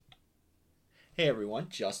Hey everyone,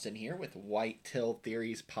 Justin here with Whitetail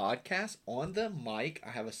Theories podcast. On the mic, I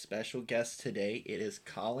have a special guest today. It is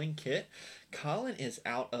Colin Kitt. Colin is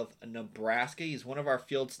out of Nebraska. He's one of our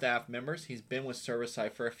field staff members. He's been with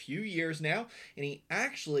Serviceye for a few years now, and he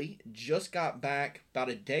actually just got back about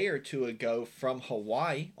a day or two ago from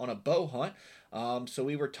Hawaii on a bow hunt. So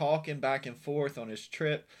we were talking back and forth on his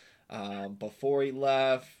trip before he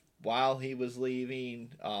left, while he was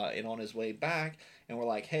leaving, and on his way back. And we're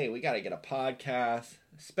like, hey, we got to get a podcast,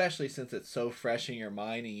 especially since it's so fresh in your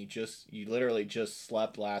mind and you literally just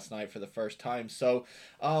slept last night for the first time. So,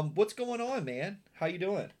 what's going on, man? How you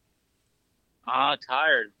doing?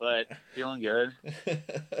 Tired, but feeling good.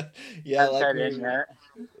 Yeah, Yet.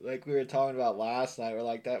 like we were talking about last night. We're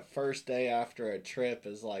like that first day after a trip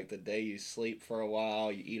is like the day you sleep for a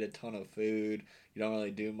while, you eat a ton of food, you don't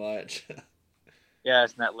really do much. Yeah,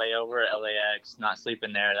 it's that layover at LAX, not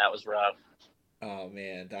sleeping there. That was rough. Oh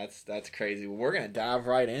man, that's crazy. Well, we're gonna dive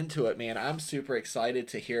right into it, man. I'm super excited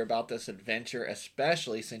to hear about this adventure,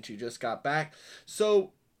 especially since you just got back. So,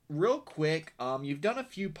 real quick, you've done a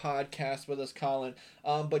few podcasts with us, Colin.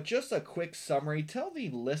 But just a quick summary. Tell the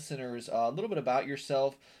listeners a little bit about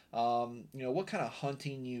yourself. What kind of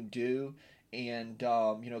hunting you do, and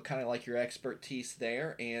kind of like your expertise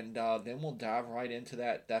there, and then we'll dive right into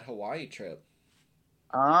that Hawaii trip.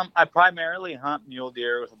 I primarily hunt mule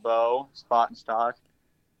deer with a bow, spot and stock.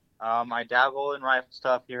 I dabble in rifle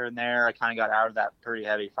stuff here and there. I kind of got out of that pretty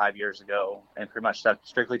heavy 5 years ago and pretty much stuck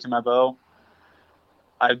strictly to my bow.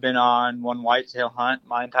 I've been on one whitetail hunt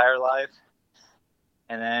my entire life,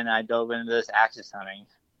 and then I dove into this axis hunting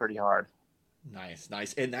pretty hard. Nice,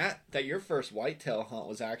 nice. And that your first whitetail hunt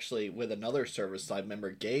was actually with another service side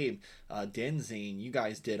member, Gabe Denzine. You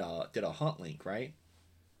guys did a hunt link, right?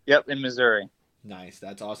 Yep, in Missouri. Nice,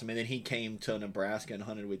 that's awesome. And then he came to Nebraska and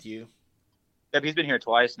hunted with you. Yep, he's been here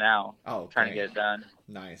twice now. Oh, trying to get it done.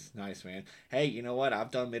 Nice, nice, man. Hey, you know what? I've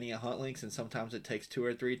done many a hunt links, and sometimes it takes 2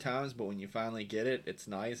 or 3 times, but when you finally get it, it's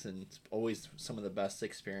nice, and it's always some of the best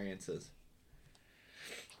experiences.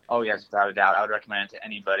 Oh yes, without a doubt. I would recommend it to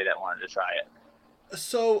anybody that wanted to try it.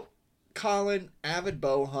 So, Colin, avid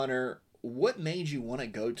bow hunter, what made you want to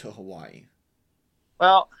go to Hawaii?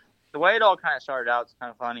 Well, the way it all kind of started out is kind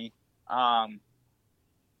of funny.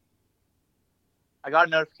 I got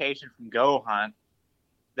a notification from Go Hunt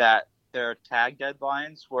that their tag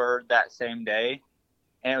deadlines were that same day,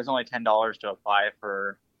 and it was only $10 to apply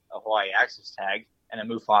for a Hawaii Axis tag and a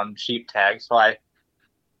MUFON sheep tag. So I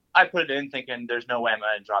put it in thinking there's no way I'm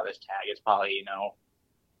going to draw this tag. It's probably,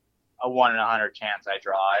 a 1 in 100 chance I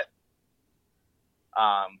draw it.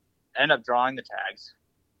 End up drawing the tags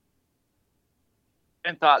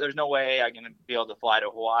and thought there's no way I'm going to be able to fly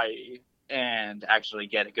to Hawaii and actually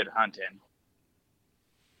get a good hunt in.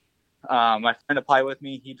 My friend applied with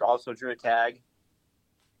me. He also drew a tag.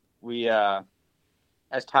 We,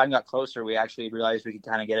 as time got closer, we actually realized we could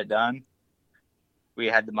kind of get it done. We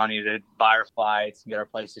had the money to buy our flights and get our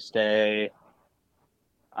place to stay.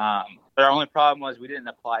 But our only problem was we didn't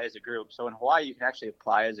apply as a group. So in Hawaii, you can actually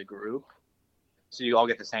apply as a group, so you all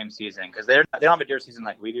get the same season, because they don't have a deer season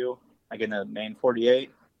like we do, like in the main 48.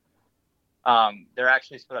 They're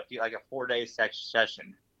actually split up to like a 4-day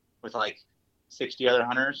session with like 60 other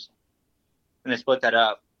hunters. And they split that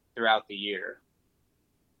up throughout the year.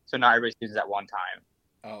 So not everybody sees it at one time.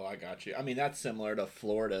 Oh, I got you. I mean, that's similar to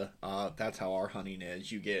Florida. That's how our hunting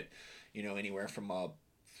is. You get, anywhere from a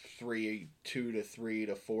 2 to 3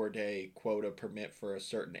 to 4 day quota permit for a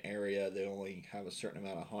certain area. They only have a certain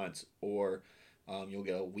amount of hunts, or you'll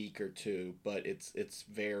get a week or two. But it's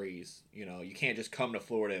varies. You can't just come to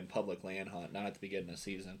Florida and public land hunt, not at the beginning of the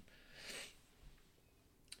season.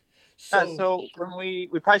 So when we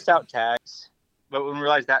priced out tags, but when we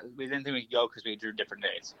realized that, we didn't think we could go because we drew different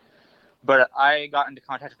dates. But I got into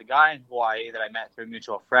contact with a guy in Hawaii that I met through a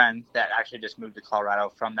mutual friend that actually just moved to Colorado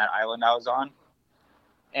from that island I was on.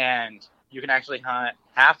 And you can actually hunt.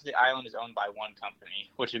 Half of the island is owned by one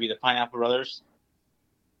company, which would be the Pineapple Brothers.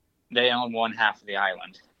 They own one half of the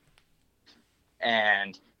island.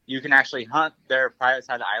 And you can actually hunt their private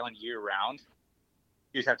side of the island year round.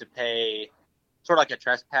 You just have to pay sort of like a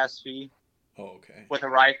trespass fee. Oh, okay. With a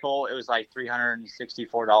rifle, it was like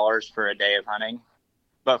 $364 for a day of hunting.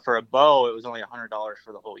 But for a bow, it was only $100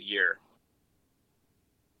 for the whole year.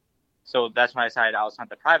 So that's when I decided I was hunt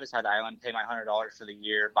the private side of the island, pay my $100 for the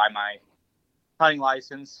year, buy my hunting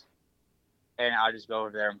license, and I'll just go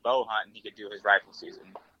over there and bow hunt, and he could do his rifle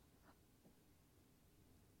season.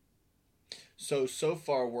 So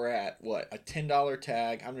far we're at what, a $10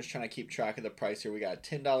 tag. I'm just trying to keep track of the price here. We got a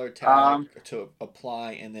 $10 tag to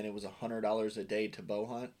apply, and then it was $100 a day to bow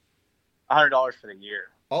hunt. $100 for the year.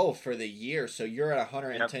 Oh, for the year. So you're at Yep.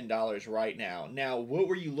 $110 right now. Now, what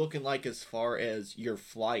were you looking like as far as your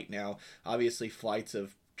flight? Now, obviously, flights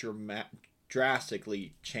have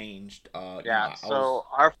drastically changed. Yeah. I was So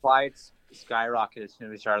our flights skyrocketed as soon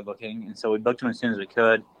as we started looking, and so we booked them as soon as we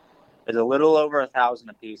could. It's a little over 1,000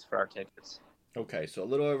 a piece for our tickets. okay. So a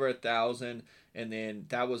little over 1,000, and then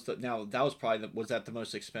that was the now that was probably was that the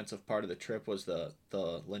most expensive part of the trip was the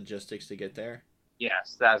logistics to get there.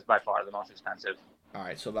 Yes, that is by far the most expensive. All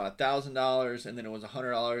right, so about $1,000, and then it was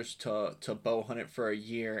 $100 to bow hunt it for a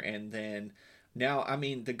year, and then now, I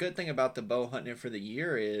mean, the good thing about the bow hunting it for the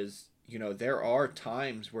year is, there are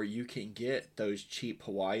times where you can get those cheap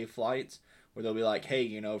Hawaii flights where they'll be like,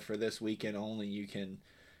 hey, for this weekend only, you can,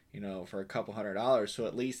 for a couple $100. So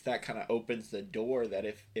at least that kind of opens the door that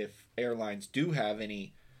if airlines do have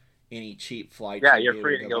any cheap flights, Yeah, you'll you're be able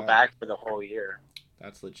to free to go go back. back for the whole year.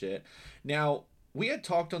 That's legit. Now, we had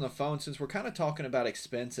talked on the phone since we're kind of talking about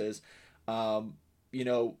expenses. Um, you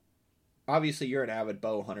know, Obviously you're an avid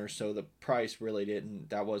bow hunter, so the price really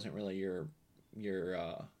didn't. That wasn't really your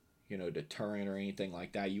deterrent or anything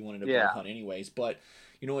like that. You wanted to bow Yeah. hunt anyways, but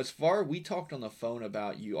as far we talked on the phone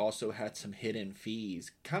about you also had some hidden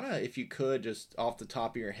fees. Kind of, if you could, just off the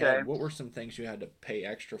top of your Okay. head, what were some things you had to pay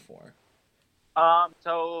extra for?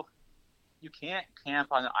 So you can't camp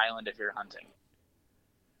on the island if you're hunting.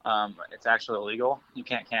 It's actually illegal. You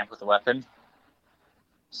can't camp with a weapon.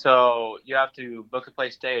 So you have to book a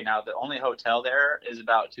place to stay. Now the only hotel there is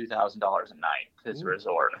about $2,000 a night because it's a Ooh.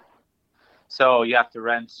 resort. So you have to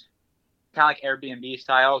rent kind of like Airbnb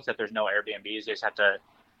style, except there's no Airbnbs. You just have to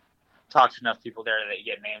talk to enough people there that you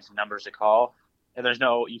get names and numbers to call. And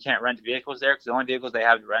you can't rent vehicles there because the only vehicles they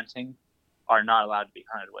have renting are not allowed to be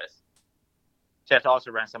hunted with. So you have to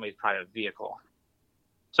also rent somebody's private vehicle.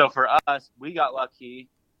 So for us, we got lucky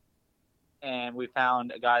and we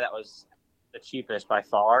found a guy that was the cheapest by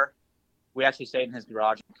far. We actually stayed in his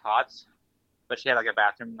garage in cots, but she had like a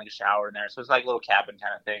bathroom, like a shower in there. So it's like a little cabin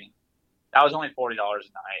kind of thing. That was only $40 a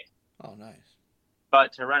night. Oh, nice.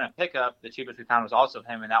 But to rent a pickup, the cheapest we found was also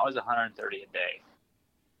him, and that was $130 a day.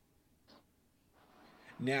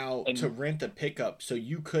 Now, to And rent the pickup, so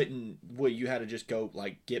you couldn't, what, you had to just go,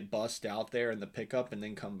 like, get bussed out there in the pickup and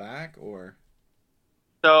then come back, or?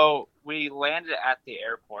 so we landed at the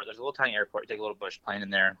airport. There's a little tiny airport. You take a little bush plane in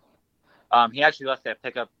there. He actually left that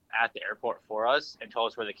pickup at the airport for us and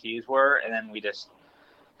told us where the keys were, and then we just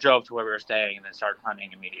drove to where we were staying and then started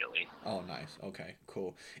hunting immediately. Oh, nice. Okay,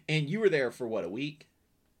 cool. And you were there for what, a week?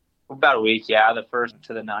 About a week, yeah, the 1st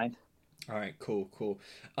to the 9th. All right, cool, cool.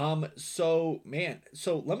 So man,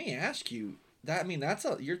 so let me ask you that. I mean,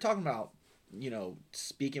 you're talking about,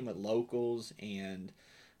 speaking with locals and,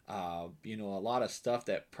 a lot of stuff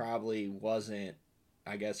that probably wasn't,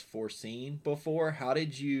 I guess, foreseen before. How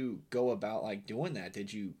did you go about like doing that?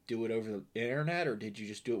 Did you do it over the internet or did you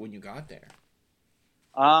just do it when you got there?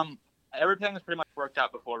 Um, Everything was pretty much worked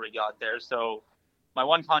out before we got there. So my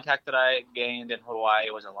one contact that I gained in Hawaii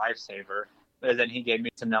was a lifesaver. And then he gave me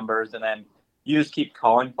some numbers, and then you just keep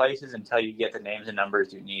calling places until you get the names and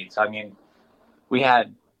numbers you need. So I mean, we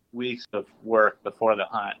had weeks of work before the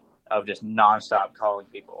hunt of just nonstop calling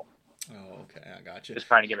people, Oh, okay, I got you. just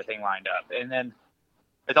trying to get everything lined up. And then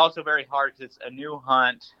it's also very hard because it's a new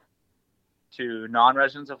hunt to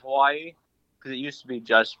non-residents of Hawaii because it used to be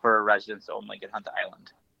just for residents only could hunt the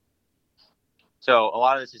island. So a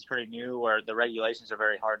lot of this is pretty new where the regulations are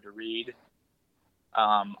very hard to read.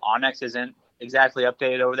 Onyx isn't exactly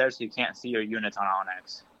updated over there, so you can't see your units on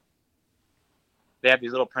Onyx. They have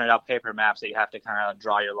these little printed out paper maps that you have to kind of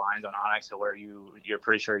draw your lines on Onyx to where you're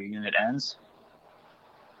pretty sure your unit ends.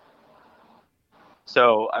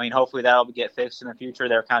 So, I mean, hopefully that'll get fixed in the future.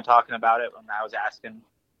 They're kind of talking about it when I was asking.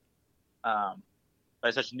 But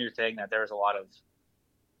it's such a new thing that there's a lot of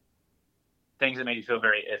things that made you feel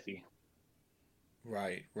very iffy.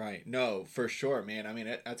 Right, right. No, for sure, man. I mean,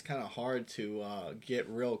 that's kind of hard to get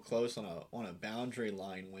real close on a boundary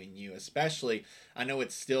line when you, especially, I know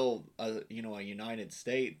it's still a United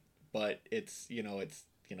State, but it's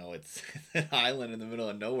an island in the middle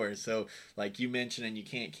of nowhere. So, like you mentioned, and you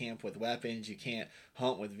can't camp with weapons, you can't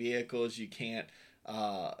hunt with vehicles, you can't.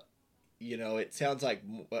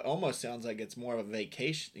 It almost sounds like it's more of a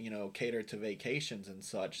vacation, catered to vacations and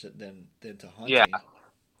such than to Yeah. hunting.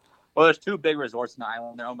 Well, there's two big resorts in the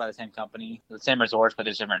island. They're owned by the same company, the same resorts, but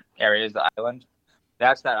there's different areas of the island.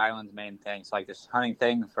 That's that island's main thing. So, like, this hunting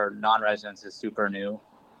thing for non-residents is super new.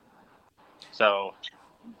 So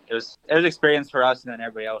it was experience for us and then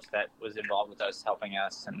everybody else that was involved with us helping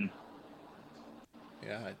us. And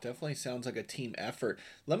Yeah, it definitely sounds like a team effort.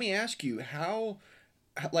 Let me ask you, how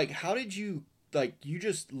did you like you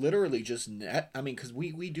just literally just net. I mean, because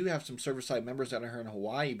we do have some server side members down here in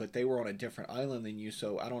Hawaii, but they were on a different island than you,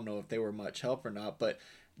 so I don't know if they were much help or not. But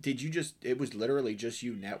did you just? It was literally just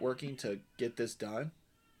you networking to get this done.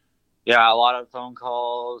 Yeah, a lot of phone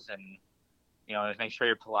calls, and just make sure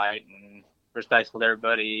you're polite and respectful to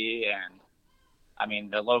everybody. And I mean,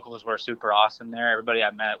 the locals were super awesome there. Everybody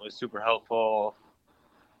I met was super helpful.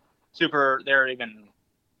 They're even,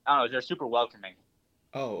 I don't know, they're super welcoming.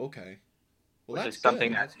 Oh, okay. Well, Which that's is something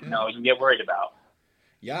good. that That's good. you can get worried about.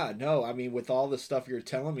 Yeah, no, I mean, with all the stuff you're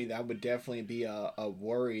telling me, that would definitely be a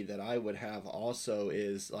worry that I would have also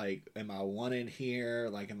is like, am I wanted here?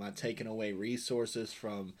 Like, am I taking away resources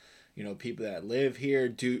from, people that live here?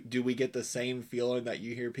 Do we get the same feeling that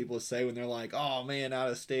you hear people say when they're like, oh man, out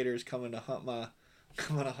of staters coming to hunt my,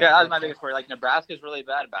 coming to Yeah, hunt that my was my cat? biggest worry. Like Nebraska's really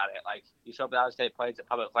bad about it. Like you show up at out of state plates at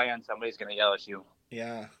public land, somebody's gonna yell at you.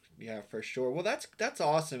 Yeah, yeah, for sure. Well, that's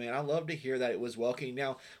awesome, man. I love to hear that it was welcoming.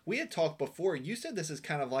 Now, we had talked before. You said this is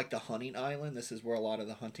kind of like the hunting island. This is where a lot of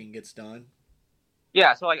the hunting gets done.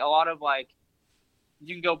 Yeah, so like a lot of like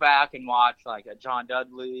you can go back and watch like a John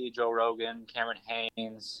Dudley, Joe Rogan, Cameron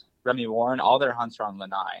Haynes, Remy Warren. All their hunts are on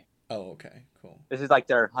Lanai. Oh, okay, cool. This is like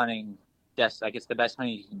their hunting. Yes, like it's the best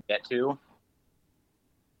hunting you can get to.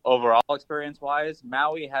 Overall experience wise,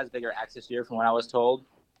 Maui has bigger access deer from what I was told.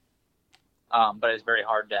 But it's very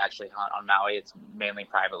hard to actually hunt on Maui. It's mainly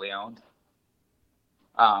privately owned.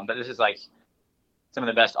 But this is like some of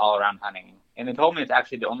the best all-around hunting. And they told me it's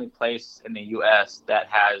actually the only place in the U.S. that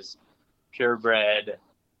has purebred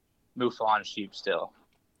mouflon sheep still.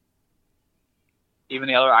 Even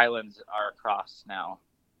the other islands are crossed now.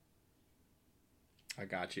 I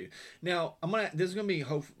got you. Now I'm gonna. This is gonna be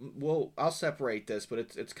hope. Well, I'll separate this, but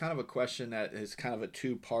it's kind of a question that is kind of a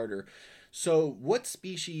two-parter. So, what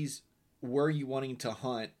species were you wanting to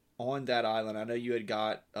hunt on that island? I know you had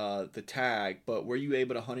got the tag, but were you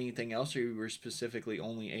able to hunt anything else, or you were specifically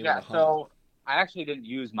only able to Yeah, hunt? so I actually didn't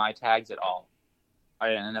use my tags at all. I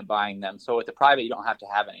didn't end up buying them. So with the private, you don't have to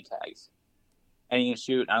have any tags. And you can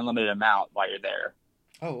shoot an unlimited amount while you're there.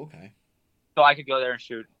 Oh, okay. So I could go there and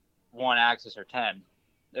shoot one axis or 10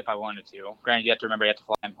 if I wanted to. Granted, you have to remember you have to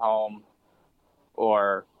fly them home.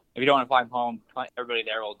 Or if you don't want to fly them home, everybody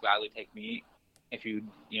there will gladly take meat. If you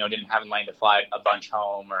didn't have a lane to fly a bunch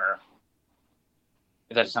home, or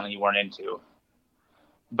if that's something you weren't into.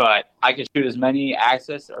 But I could shoot as many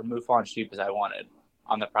axis or mouflon sheep as I wanted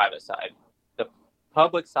on the private side. The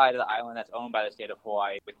public side of the island that's owned by the state of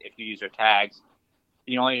Hawaii, if you use your tags,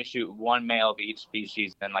 you can only shoot one male of each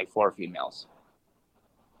species and like 4 females.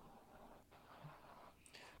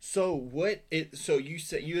 So so you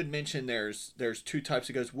said you had mentioned there's two types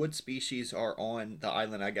of goats. What species are on the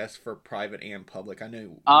island? I guess for private and public. I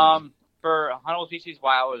know. For huntable species,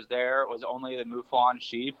 while I was there, was only the mouflon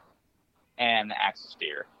sheep and the axis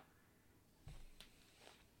deer.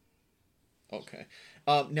 Okay.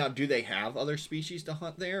 Now, do they have other species to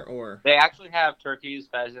hunt there, or They actually have turkeys,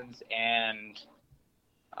 pheasants, and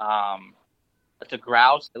it's a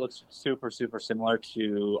grouse. It looks super, super similar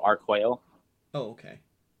to our quail. Oh, okay.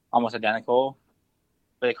 Almost identical.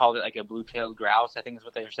 But they called it like a blue-tailed grouse, I think is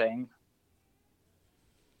what they were saying.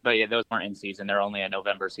 But yeah, those weren't in season. They're only a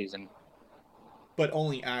November season. But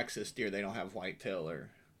only axis deer. They don't have whitetail or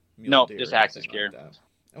mule No, deer just or axis anything deer. like that.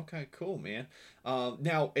 Okay, cool, man.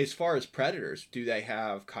 Now, as far as predators, do they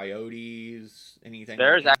have coyotes? Anything?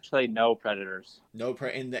 There's like actually no predators. no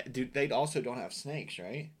and they also don't have snakes,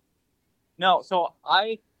 right? No, so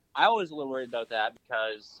I was a little worried about that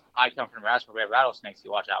because I come from Nebraska where we have rattlesnakes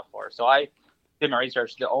you watch out for. So I did my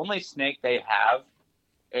research. The only snake they have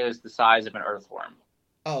is the size of an earthworm.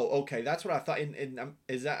 Oh, okay. That's what I thought. And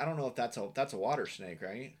is that? I don't know if that's a water snake,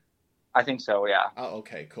 right? I think so, yeah. Oh,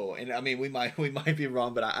 okay, cool. And I mean, we might be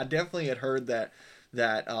wrong, but I definitely had heard that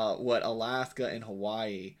what Alaska and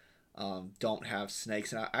Hawaii don't have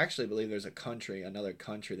snakes, and I actually believe there's another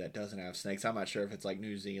country that doesn't have snakes. I'm not sure if it's like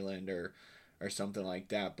New Zealand or something like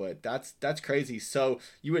that, but that's crazy. So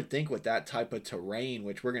you would think with that type of terrain,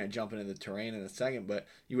 which we're gonna jump into the terrain in a second, but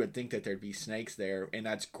you would think that there'd be snakes there, and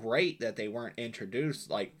that's great that they weren't introduced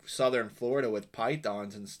like southern Florida with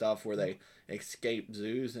pythons and stuff where they escape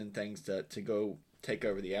zoos and things to go take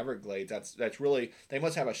over the Everglades. That's really, they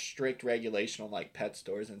must have a strict regulation on like pet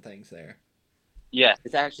stores and things there. Yes,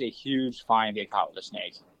 it's actually a huge fine to get caught with a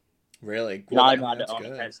snake. Really? You're Well, not I even mean, allowed that's to own a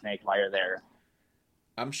good. pet snake while you're there.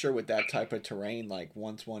 I'm sure with that type of terrain, like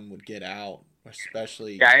once one would get out,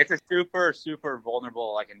 especially. Yeah, it's a super, super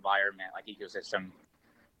vulnerable like environment, like ecosystem.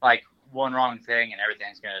 Like one wrong thing and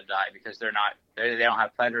everything's gonna die because they don't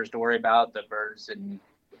have predators to worry about. The birds and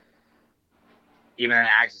even an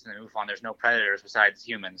axis in the mouflon, there's no predators besides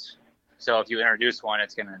humans. So if you introduce one,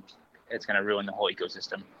 it's gonna ruin the whole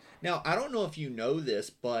ecosystem. Now, I don't know if you know this,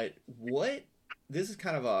 but this is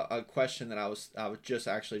kind of a question that I was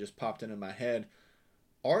just popped into my head.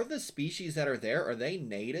 Are the species that are there, are they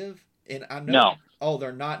native? And I know, No, oh,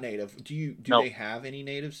 they're not native. Do nope. they have any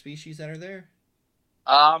native species that are there?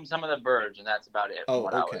 Some of the birds, and that's about it from Oh,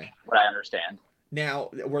 okay. what I understand. Now,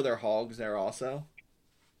 were there hogs there also?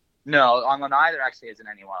 No, on Lanai there actually isn't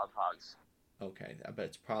any wild hogs. Okay, I bet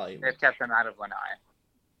it's probably They've kept them out of Lanai.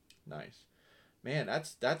 nice. Man,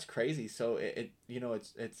 that's crazy. So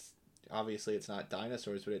it's obviously it's not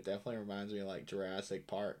dinosaurs, but it definitely reminds me of like Jurassic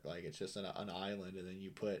Park. Like it's just an island, and then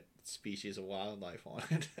you put species of wildlife on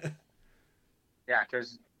it. Yeah,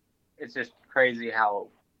 because it's just crazy how,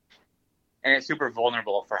 and it's super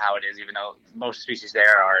vulnerable for how it is, even though most species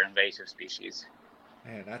there are invasive species.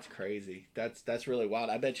 Man, that's crazy. That's really wild.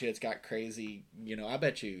 I bet you it's got crazy. I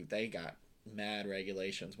bet you they got mad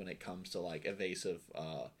regulations when it comes to like invasive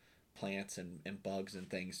plants and bugs and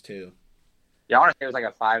things too. Yeah, I want to say it was like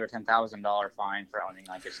a $5,000 or $10,000 fine for owning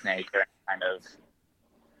like a snake or kind of.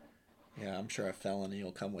 Yeah, I'm sure a felony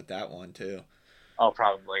will come with that one too. Oh,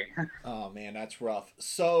 probably. Oh man, that's rough.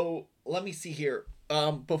 So let me see here.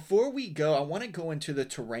 Before we go, I want to go into the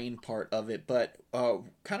terrain part of it, but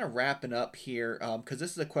kind of wrapping up here, because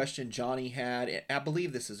this is a question Johnny had. I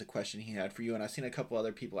believe this is a question he had for you, and I've seen a couple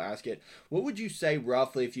other people ask it. What would you say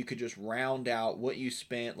roughly if you could just round out what you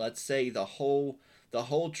spent? Let's say the whole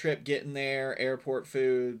trip getting there, airport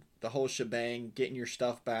food, the whole shebang, getting your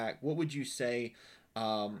stuff back. What would you say?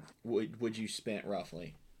 Would you spent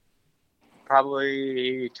roughly?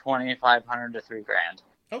 Probably 2,500 to $3,000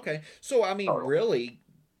 Okay, so I mean, total. really,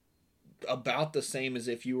 about the same as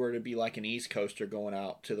if you were to be like an East Coaster going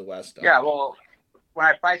out to the West. Yeah, well, when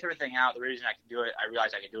I priced everything out, the reason I could do it, I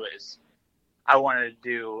realized I could do it is I wanted to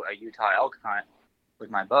do a Utah elk hunt with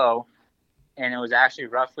my bow, and it was actually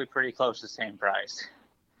roughly pretty close to the same price.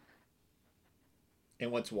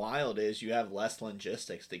 And what's wild is you have less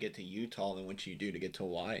logistics to get to Utah than what you do to get to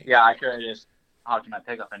Hawaii. Yeah, I could have just hopped in my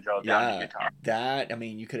pickup and drove down to Yeah, Utah. that I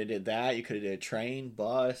mean, you could have did that. You could have did a train,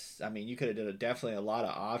 bus. I mean, you could have did definitely a lot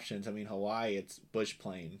of options. I mean, Hawaii, it's bush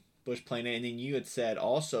plane, and then you had said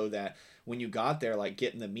also that when you got there, like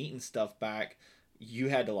getting the meat and stuff back, you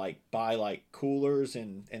had to like buy like coolers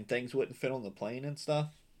and things wouldn't fit on the plane and stuff.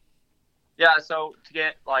 Yeah, so to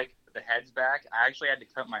get like the heads back, I actually had to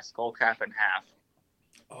cut my skull cap in half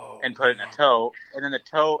Oh, and put it in a tote, and then the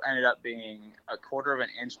tote ended up being a quarter of an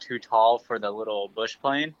inch too tall for the little bush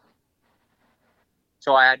plane.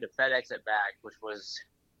 So I had to FedEx it back, which was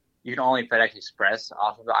you can only FedEx Express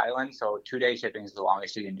off of the island, so 2 day shipping is the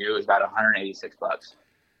longest you can do. It's about $186.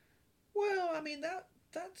 well, I mean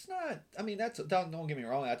that's not. I mean that's don't get me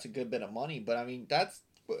wrong. That's a good bit of money, but I mean that's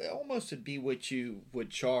almost would be what you would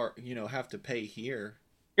charge. Have to pay here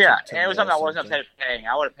Yeah, to and it was mail something I wasn't something. upset at paying.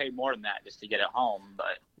 I would have paid more than that just to get it home.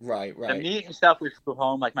 But Right, the right. meat and stuff we flew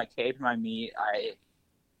home, like my cape and my meat, I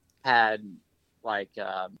had like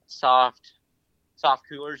soft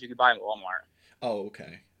coolers you could buy at Walmart, Oh,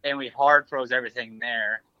 okay. and we hard froze everything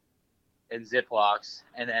there in Ziplocs,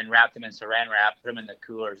 and then wrapped them in Saran wrap, put them in the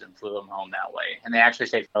coolers, and flew them home that way. And they actually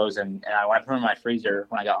stayed frozen. And when I put them in my freezer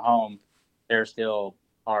when I got home, they're still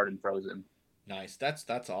hard and frozen. Nice.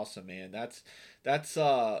 That's awesome, man. That's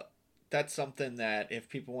something that if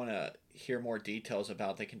people want to hear more details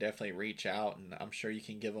about, they can definitely reach out, and I'm sure you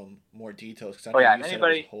can give them more details because I Oh know yeah, you if said it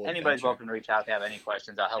was a whole anybody's adventure. welcome to reach out if they have any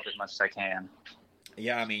questions. I'll help as much as I can.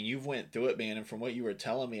 Yeah, I mean, you've went through it, man, and from what you were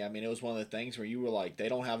telling me, I mean, it was one of the things where you were like, they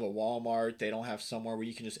don't have a Walmart, they don't have somewhere where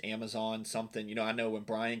you can just Amazon something. I know when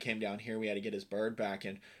Brian came down here, we had to get his bird back,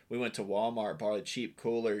 and we went to Walmart, bought a cheap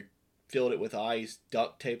cooler, filled it with ice,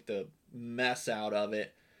 duct taped the mess out of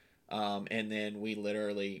it, and then we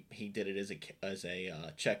literally he did it as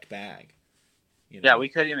a checked bag. You Yeah, know, we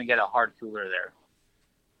couldn't even get a hard cooler there.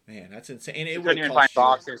 man, that's insane, and We it would couldn't have even find cost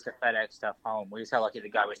you. boxes to FedEx stuff home. We just had lucky the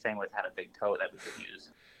guy we were staying with had a big tote that we could use.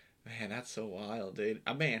 Man, that's so wild, dude.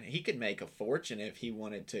 Man, he could make a fortune if he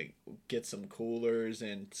wanted to get some coolers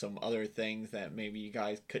and some other things that maybe you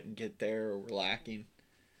guys couldn't get there or were lacking.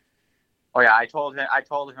 Oh yeah, I told him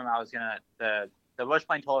I was gonna the bush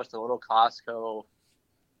plane told us the little Costco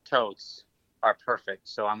totes are perfect.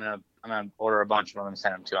 So I'm gonna order a bunch of them and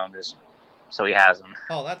send them to him just so he has them.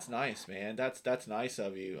 Oh, that's nice, man. That's nice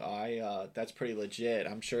of you. That's pretty legit.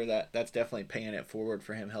 I'm sure that's definitely paying it forward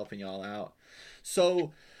for him helping y'all out.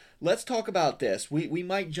 So, let's talk about this. We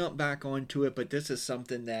might jump back onto it, but this is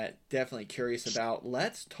something that definitely curious about.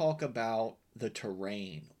 Let's talk about the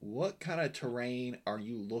terrain. What kind of terrain are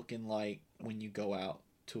you looking like when you go out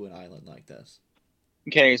to an island like this?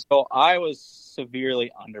 Okay, so I was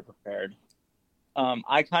severely underprepared.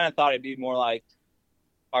 I kind of thought it'd be more like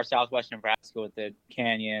our southwestern Nebraska with the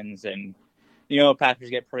canyons and, pastures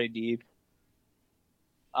get pretty deep.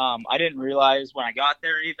 I didn't realize when I got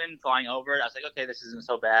there, even flying over it, I was like, okay, this isn't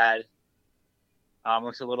so bad.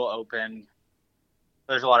 Looks a little open.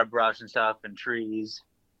 There's a lot of brush and stuff and trees.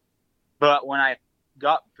 But when I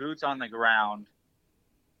got boots on the ground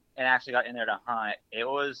and actually got in there to hunt, it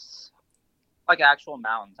was like actual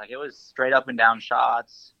mountains. Like it was straight up and down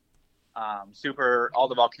shots, super all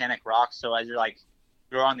the volcanic rocks. So as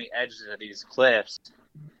you're on the edges of these cliffs,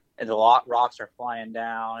 and the rocks are flying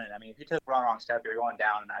down. And I mean, if you took the wrong step, you're going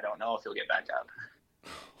down, and I don't know if you'll get back up.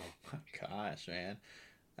 Oh my gosh, man.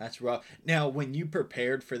 That's rough. Now, when you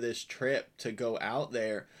prepared for this trip to go out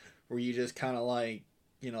there, were you just kind of like,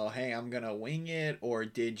 hey, I'm going to wing it? Or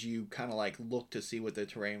did you kind of like look to see what the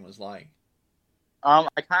terrain was like? I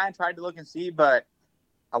kind of tried to look and see, but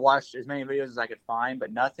I watched as many videos as I could find,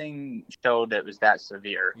 but nothing showed that it was that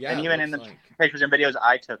severe. Yeah, And it even in looks the like. pictures and videos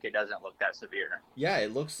I took, it doesn't look that severe. Yeah,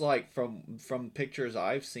 it looks like from pictures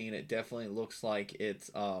I've seen, it definitely looks like it's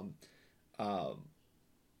um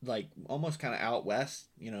like almost kind of out west,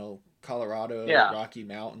 Colorado, Yeah, Rocky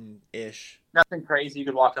Mountain ish. nothing crazy. You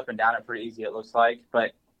could walk up and down it pretty easy, it looks like.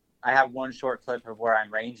 But I have one short clip of where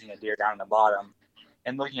I'm ranging a deer down in the bottom.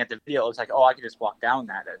 And looking at the video, it looks like, oh, I could just walk down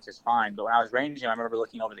that. That's just fine. But when I was ranging, I remember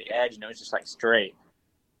looking over the edge, and it was just like straight.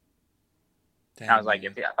 And I Dang, was like,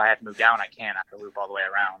 man. if I have to move down, I can. I have to loop all the way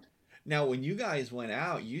around. Now, when you guys went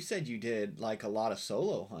out, you said you did like a lot of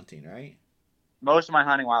solo hunting, right? Most of my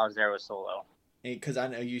hunting while I was there was solo. Because I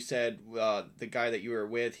know you said the guy that you were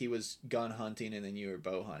with, he was gun hunting, and then you were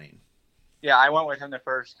bow hunting. Yeah, I went with him the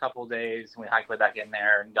first couple of days. We hiked way back in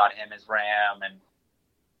there and got him his ram, and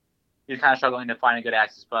he was kind of struggling to find a good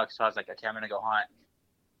axis buck. So I was like, okay, I'm gonna go hunt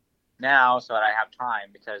now so that I have time,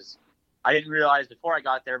 because I didn't realize before I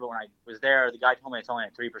got there, but when I was there, the guy told me it's only a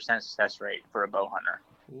 3% success rate for a bow hunter.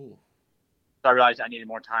 Ooh. So I realized I needed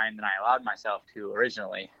more time than I allowed myself to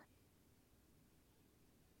originally.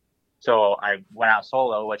 So I went out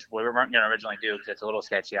solo, which we weren't going to originally do because it's a little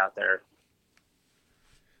sketchy out there.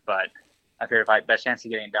 But I figured if I had best chance of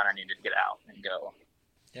getting it done, I needed to get out and go.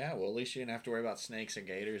 Yeah, well, at least you didn't have to worry about snakes or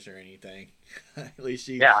gators or anything. At least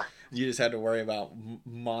Yeah. you just had to worry about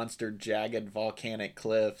monster jagged volcanic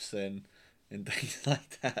cliffs and things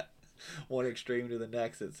like that. One extreme to the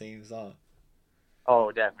next, it seems, huh?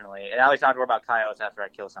 Oh, definitely. And at least I don't have to worry about coyotes after I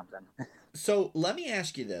kill something. So let me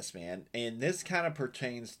ask you this, man, and this kind of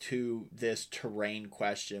pertains to this terrain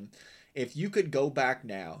question. If you could go back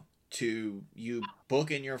now to you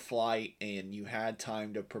booking your flight and you had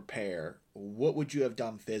time to prepare, what would you have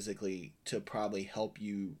done physically to probably help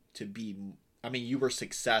you to be? I mean, you were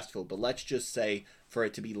successful, but let's just say for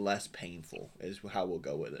it to be less painful is how we'll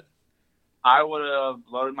go with it. I would have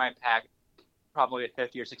loaded my pack probably at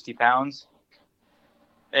 50 or 60 pounds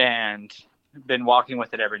and been walking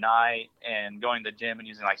with it every night and going to the gym and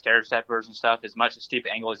using like stair steppers and stuff, as much as steep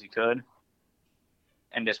angle as you could,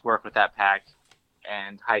 and just work with that pack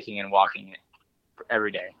and hiking and walking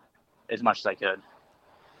every day as much as I could.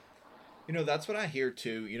 That's what I hear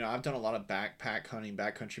too. I've done a lot of backpack hunting,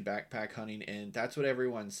 backcountry backpack hunting, and that's what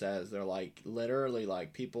everyone says. They're like, literally,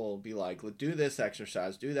 like, people will be like, do this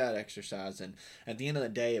exercise, do that exercise. And at the end of the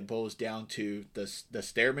day, it boils down to the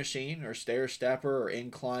stair machine or stair stepper or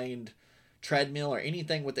inclined treadmill or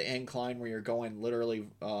anything with the incline where you're going literally,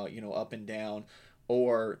 up and down,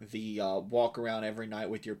 or the walk around every night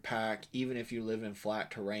with your pack, even if you live in flat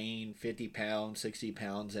terrain, 50 pounds, 60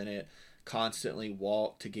 pounds in it, constantly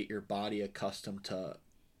walk to get your body accustomed to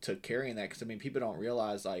carrying that. Because I mean, people don't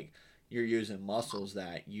realize like you're using muscles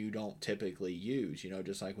that you don't typically use,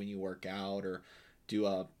 just like when you work out or do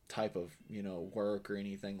a type of work or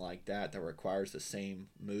anything like that that requires the same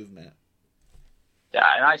movement. Yeah,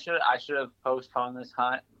 and I should have postponed this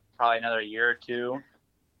hunt probably another year or two,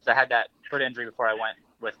 because I had that foot injury before I went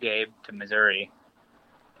with Gabe to Missouri,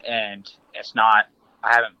 and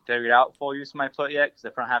I haven't figured out full use of my foot yet because the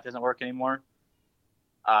front half doesn't work anymore.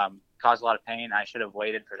 Caused a lot of pain. I should have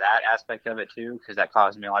waited for that aspect of it too, because that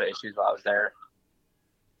caused me a lot of issues while I was there.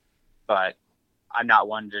 But I'm not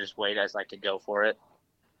one to just wait. I just like to go for it.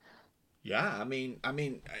 Yeah, I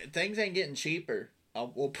mean, things ain't getting cheaper.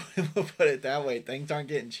 We'll put it that way. Things aren't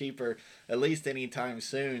getting cheaper, at least anytime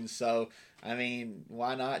soon. So, I mean,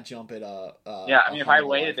 why not jump at Yeah, I a mean, if hunt I of a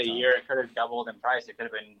waited a lifetime? year, it could have doubled in price. It could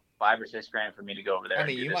have been $5 or $6 grand for me to go over there I and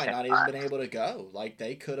mean, do you the might same not even time. been able to go. Like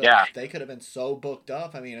Yeah, they could have been so booked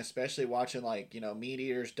up. I mean, especially watching like Meat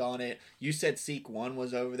Eaters done it. You said Seek One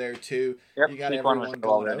was over there too. yep. You got Peak one was everyone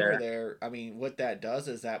all going over over there. there. I mean, what that does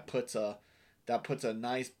is that that puts a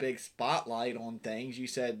nice big spotlight on things. You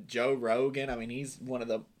said Joe Rogan. I mean, he's one of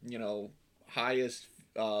the, highest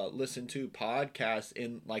listened to podcasts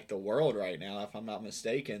in like the world right now, if I'm not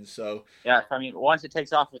mistaken. So yeah, I mean, once it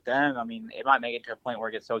takes off with them, I mean, it might make it to a point where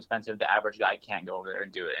it gets so expensive the average guy can't go over there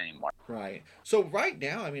and do it anymore. right. So right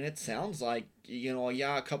now, I mean, it sounds like,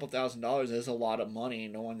 yeah, a couple $1,000s is a lot of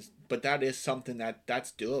money. But that is something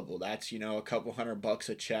that's doable. That's, a couple $100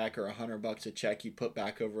 a check or $100 a check you put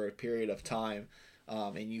back over a period of time.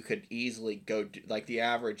 And you could easily go like the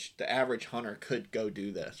average hunter could go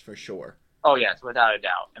do this for sure. Oh yes, without a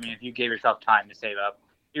doubt. I mean, if you gave yourself time to save up,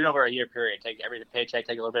 even over a year period, take every paycheck,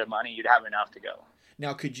 take a little bit of money, you'd have enough to go.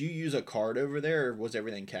 Now, could you use a card over there, or was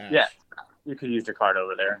everything cash? Yeah, you could use your card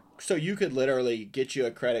over there. So you could literally get you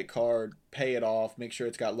a credit card, pay it off, make sure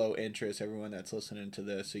it's got low interest, everyone that's listening to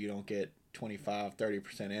this, so you don't get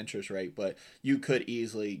 25-30% interest rate, but you could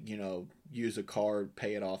easily, use a card,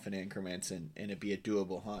 pay it off in increments, and it'd be a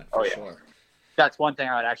doable hunt for sure. That's one thing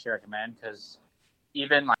I would actually recommend, because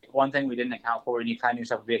even like one thing we didn't account for, and you kind of knew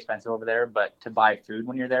stuff would be expensive over there, but to buy food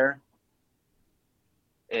when you're there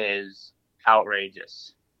is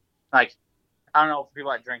outrageous. Like, I don't know if people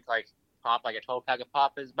that drink like pop, like a 12-pack of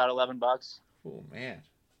pop is about $11. Oh man.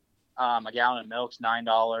 A gallon of milk's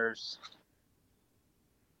 $9.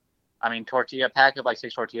 I mean, tortilla pack of like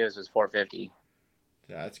 6 tortillas is $4.50.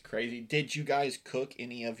 That's crazy. Did you guys cook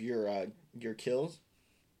any of your kills?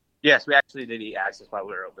 Yes, we actually did eat axis while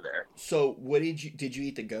we were over there. So, what did you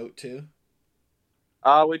eat the goat too?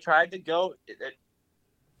 We tried the goat.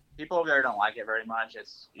 People over there don't like it very much.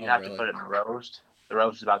 You have to put it in the roast. The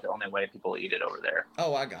roast is about the only way people eat it over there.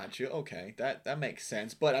 Oh, I got you. Okay, that makes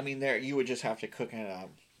sense. But I mean, there you would just have to cook it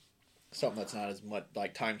something that's not as much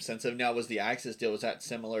like time sensitive. Now, was the axis deal, was that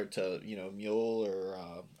similar to mule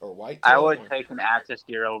or white? I would take an axis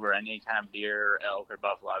deer over any kind of deer, elk, or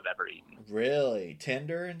buffalo I've ever eaten. Really?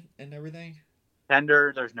 Tender and everything?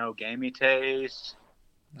 Tender. There's no gamey taste.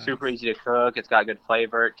 Nice. Super easy to cook. It's got good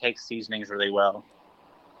flavor. It takes seasonings really well.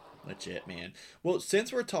 Legit, man. Well,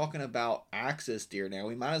 since we're talking about axis deer now,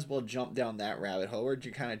 we might as well jump down that rabbit hole. We're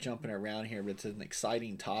kind of jumping around here, but it's an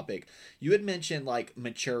exciting topic. You had mentioned like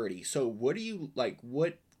maturity. So what do you like?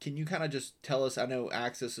 What can you kind of just tell us? I know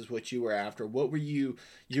axis is what you were after. What were you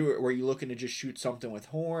were you looking to just shoot something with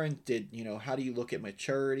horn? How do you look at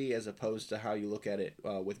maturity as opposed to how you look at it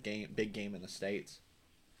with big game in the States?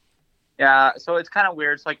 Yeah, so it's kind of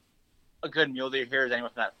weird. It's like a good mule deer here is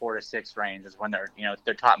anywhere from that 4 to 6 range is when they're,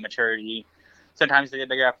 their top maturity. Sometimes they get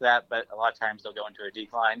bigger after that, but a lot of times they'll go into a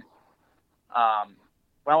decline.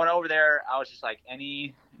 When I went over there, I was just like,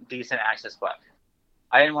 any decent axis buck.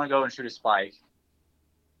 I didn't want to go and shoot a spike,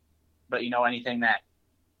 but anything that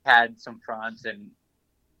had some fronts, and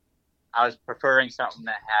I was preferring something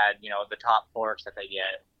that had, the top forks that they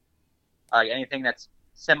get. Like anything that's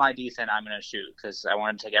semi-decent, I'm going to shoot because I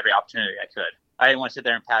wanted to take every opportunity I could. I didn't want to sit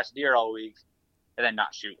there and pass deer all week and then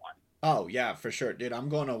not shoot one. Oh, yeah, for sure. Dude, I'm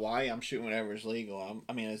going to Hawaii. I'm shooting whatever's legal.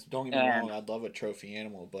 Don't get me wrong, I'd love a trophy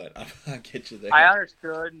animal, but I'll get you there. I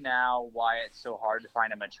understood now why it's so hard to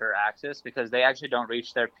find a mature axis, because they actually don't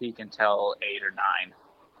reach their peak until 8 or 9.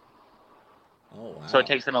 Oh, wow. So it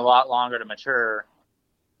takes them a lot longer to mature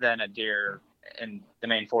than a deer in the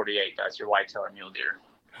main 48 does, your whitetail or mule deer.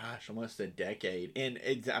 Gosh, almost a decade. And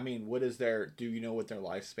what is do you know what their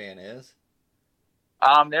lifespan is?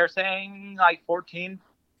 They're saying like 14.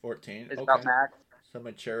 14? Is about max. So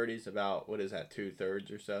maturity's about, what is that,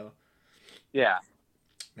 2/3 or so? Yeah.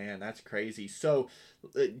 Man, that's crazy. So,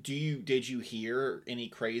 did you hear any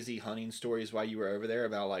crazy hunting stories while you were over there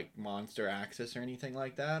about like monster axis or anything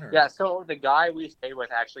like that? Or? Yeah, so the guy we stayed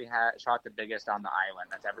with actually shot the biggest on the island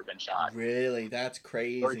that's ever been shot. Really? That's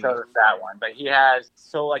crazy. So he showed us that one. But he has,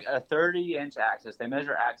 like a 30-inch axis. They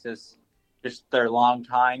measure axis, just their long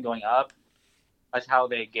tine going up. That's how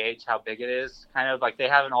they gauge how big it is. Kind of like they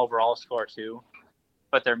have an overall score too.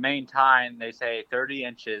 But their main tine, they say 30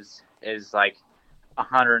 inches is like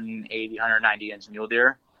 180, 190 inch mule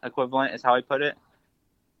deer equivalent is how he put it.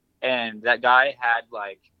 And that guy had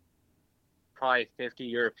like probably 50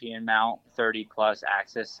 European mount, 30 plus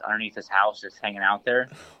axis underneath his house just hanging out there.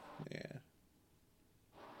 Yeah.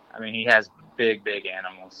 I mean, he has big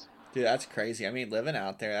animals. Dude, that's crazy. I mean, living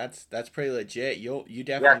out there, that's pretty legit. You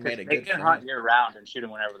definitely made a good friend. They can hunt year round and shoot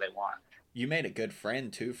them whenever they want. You made a good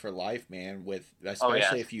friend too for life, man.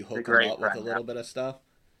 Especially if you hook them up with a little bit of stuff.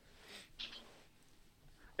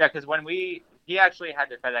 Yeah, because he actually had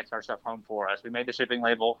to FedEx our stuff home for us. We made the shipping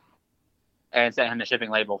label and sent him the shipping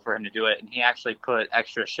label for him to do it, and he actually put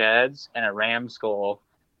extra sheds and a ram skull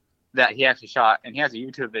that he actually shot. And he has a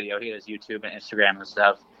YouTube video. He has YouTube and Instagram and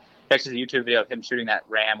stuff. texted a YouTube video of him shooting that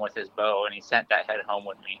ram with his bow, and he sent that head home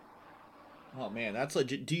with me. Oh man, that's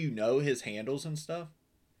legit. Do you know his handles and stuff?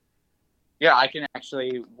 Yeah, I can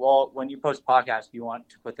actually. Well, when you post podcasts, you want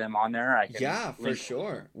to put them on there. I can Yeah, for link.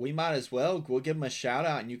 sure. We might as well. We'll give him a shout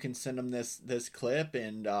out, and you can send him this clip.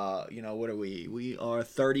 And what are we? We are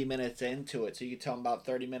 30 minutes into it, so you can tell him about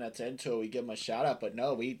 30 minutes into it. We give him a shout out, but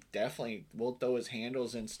no, we definitely will throw his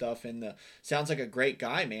handles and stuff in the. Sounds like a great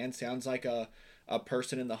guy, man. Sounds like a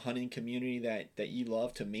person in the hunting community that you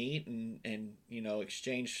love to meet and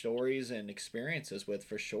exchange stories and experiences with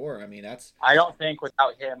for sure. I mean, that's. I don't think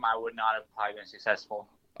without him, I would not have probably been successful.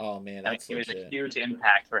 Oh man, I mean, that's he was a legit. huge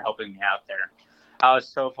impact for helping me out there. I was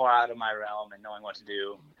so far out of my realm and knowing what to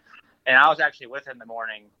do. And I was actually with him the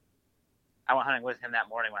morning. I went hunting with him that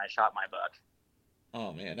morning when I shot my buck.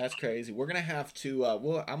 Oh man, that's crazy. We're gonna have to. I'm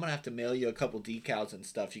gonna have to mail you a couple decals and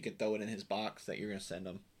stuff. You can throw it in his box that you're gonna send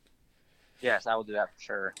him. Yes, I will do that for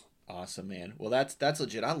sure. Awesome, man. Well, that's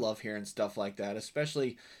legit. I love hearing stuff like that,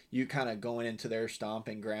 especially you kind of going into their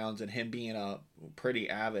stomping grounds and him being a pretty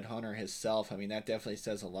avid hunter himself. I mean, that definitely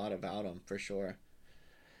says a lot about him for sure.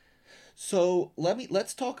 So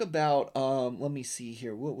let's talk about let me see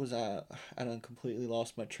here. What was I done completely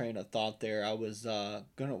lost my train of thought there. I was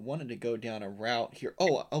wanted to go down a route here.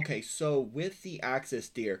 Oh, okay. So with the axis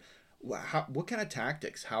deer, what kind of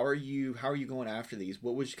tactics? How are you going after these?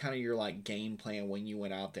 What was kind of your like game plan when you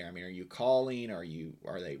went out there? I mean, are you calling?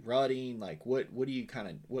 Are they rutting? Like what do you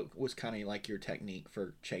what was kind of like your technique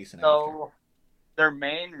for chasing after? So their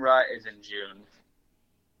main rut is in June.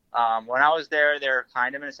 When I was there, they were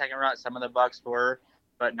kind of in a second rut. Some of the bucks were,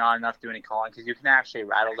 but not enough to do any calling because you can actually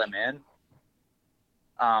rattle them in.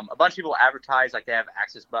 A bunch of people advertise like they have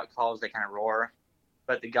axis buck calls. They kind of roar,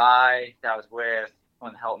 but the guy that I was with,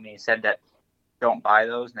 one that helped me, said that don't buy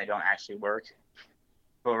those and they don't actually work.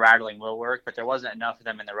 But rattling will work, but there wasn't enough of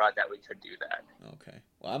them in the rut that we could do that. Okay.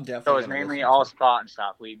 Well, I'm definitely. So it was mainly all spot and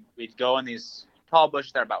stuff. We'd go in these tall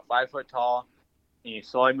bushes that are about 5 foot tall, and you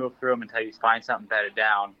slowly move through them until you find something bedded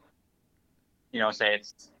down. Say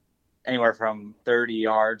it's anywhere from 30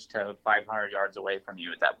 yards to 500 yards away from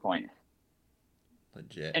you at that point.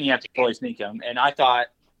 Legit. And you have to fully sneak them. And I thought,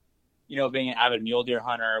 being an avid mule deer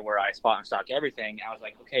hunter where I spot and stock everything, I was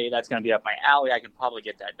like, okay, that's going to be up my alley. I can probably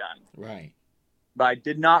get that done. Right. But I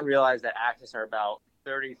did not realize that axis are about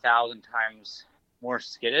 30,000 times more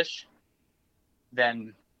skittish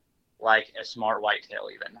than like a smart whitetail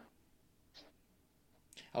even.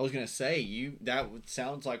 I was gonna say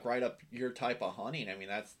sounds like right up your type of hunting. I mean,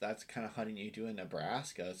 that's kind of hunting you do in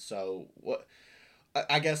Nebraska. So what?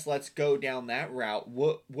 I guess let's go down that route.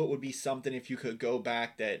 What would be something if you could go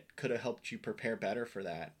back that could have helped you prepare better for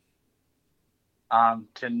that?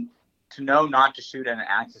 To know not to shoot at an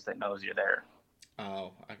axis that knows you're there.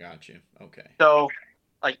 Oh, I got you. Okay. So,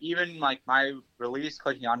 like even like my release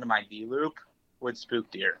clicking onto my D loop would spook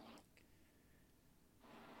deer.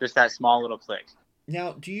 Just that small little click.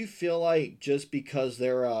 Now, do you feel like just because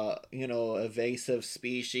they're a evasive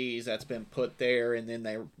species that's been put there, and then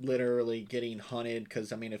they're literally getting hunted?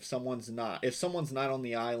 Because I mean, if someone's not on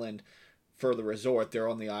the island for the resort, they're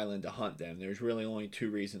on the island to hunt them. There's really only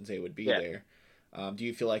two reasons they would be there. Do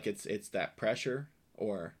you feel like it's that pressure,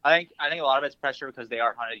 or? I think a lot of it's pressure because they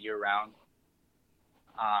are hunted year round.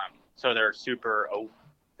 So they're super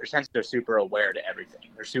aware to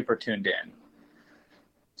everything. They're super tuned in.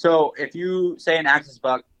 So if you say an axis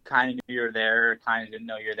buck kind of knew you're there, kind of didn't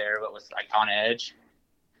know you're there, but was like on edge,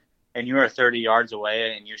 and you were 30 yards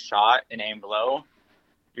away and you shot and aimed low,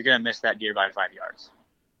 you're going to miss that deer by 5 yards.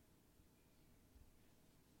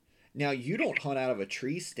 Now, you don't hunt out of a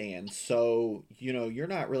tree stand, so, you're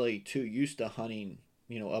not really too used to hunting,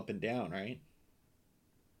 up and down, right?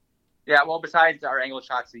 Yeah, well, besides our angle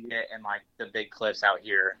shots we get in, like, the big cliffs out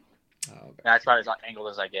here, that's about as angled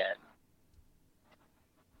as I get.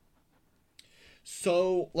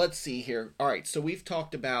 So let's see here. All right, so we've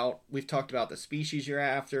talked about the species you're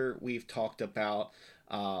after. We've talked about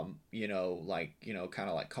kind of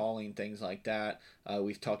like calling, things like that.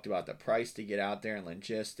 We've talked about the price to get out there and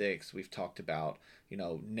logistics. We've talked about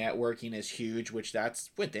networking is huge, which that's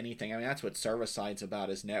with anything. I mean, that's what Servicide's about,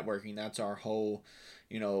 is networking. That's our whole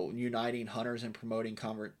uniting hunters and promoting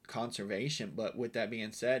conservation. But with that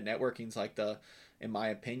being said, networking's like in my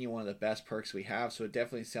opinion, one of the best perks we have. So it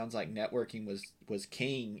definitely sounds like networking was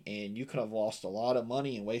king, and you could have lost a lot of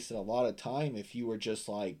money and wasted a lot of time if you were just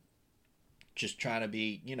trying to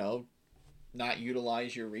be, not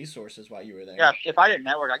utilize your resources while you were there. Yeah, if I didn't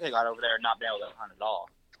network, I could have got over there and not been able to hunt at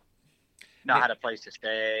all. Not had a place to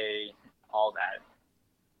stay, all that.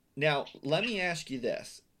 Now, let me ask you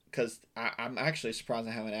this, because I'm actually surprised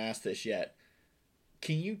I haven't asked this yet.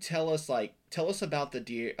 can you tell us about the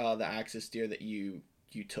deer, the axis deer that you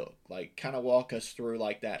took? Like, kind of walk us through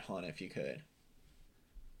like that hunt if you could.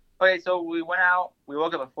 Okay, so we went out. We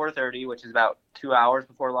woke up at 4:30, which is about 2 hours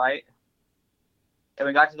before light, and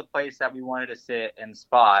we got to the place that we wanted to sit and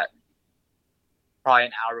spot probably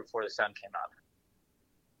an hour before the sun came up.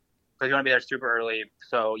 Because you want to be there super early,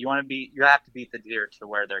 so you have to beat the deer to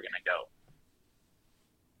where they're gonna go.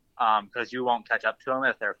 Because you won't catch up to them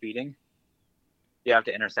if they're feeding. You have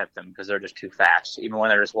to intercept them because they're just too fast. Even when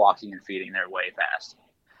they're just walking and feeding, they're way fast.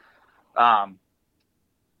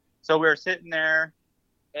 So we were sitting there,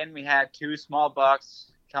 and we had two small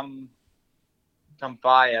bucks come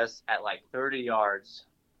by us at like 30 yards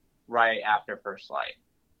right after first light.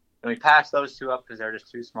 And we passed those two up because they're just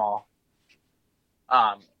too small.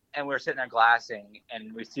 And we were sitting there glassing,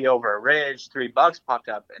 and we see over a ridge, three bucks popped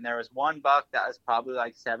up, and there was one buck that was probably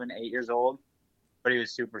like 7, 8 years old, but he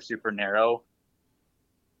was super, super narrow.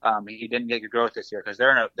 He didn't get good growth this year because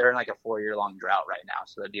they're in like a 4-year-long drought right now,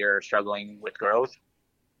 so the deer are struggling with growth.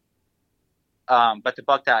 But the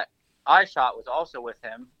buck that I shot was also with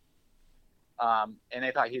him, and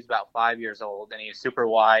they thought he was about 5 years old, and he's super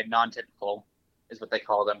wide, non-typical is what they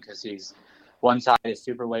called him because he's one side is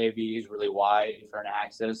super wavy, he's really wide for an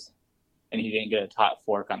axis, and he didn't get a top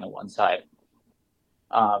fork on the one side.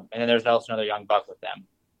 And then there's also another young buck with them.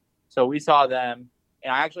 So we saw them,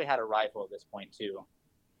 and I actually had a rifle at this point too,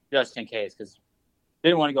 just in case, because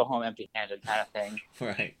didn't want to go home empty-handed kind of thing.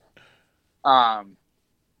 Right.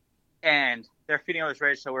 And they're feeding on this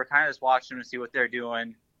ridge, so we're kind of just watching them to see what they're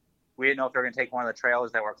doing. We didn't know if they were going to take one of the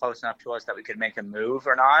trails that were close enough to us that we could make them move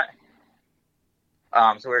or not.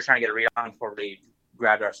 So we were trying to get a read on them before we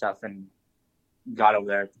grabbed our stuff and got over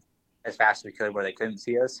there as fast as we could where they couldn't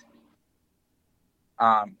see us.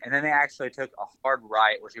 And then they actually took a hard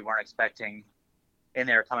right, which we weren't expecting, and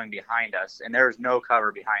they were coming behind us, and there was no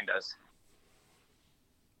cover behind us.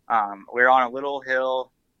 We were on a little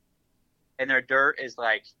hill, and their dirt is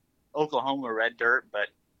like Oklahoma red dirt, but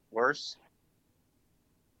worse.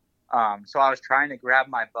 So I was trying to grab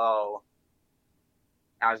my bow.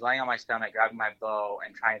 I was laying on my stomach, grabbing my bow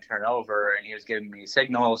and trying to turn over, and he was giving me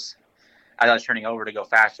signals as I was turning over to go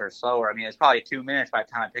faster or slower. I mean, it was probably 2 minutes by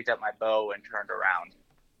the time I picked up my bow and turned around.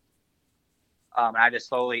 And I just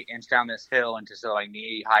slowly inched down this hill into some like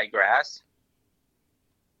knee-high grass.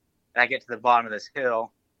 And I get to the bottom of this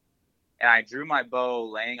hill, and I drew my bow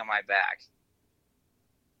laying on my back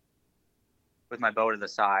with my bow to the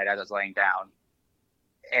side as I was laying down.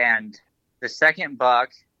 And the second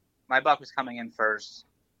buck, my buck was coming in first.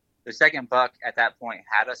 The second buck at that point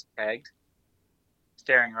had us pegged,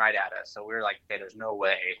 staring right at us. So we were like, okay, there's no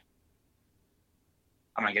way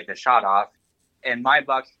I'm going to get this shot off. And my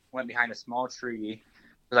buck went behind a small tree. I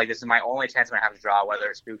was like, this is my only chance I'm going to have to draw, whether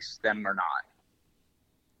it spooks them or not.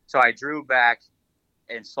 So I drew back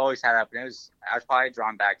and slowly sat up. And I was probably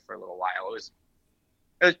drawn back for a little while. It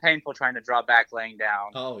was painful trying to draw back laying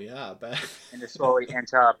down. Oh, yeah, I bet. And to slowly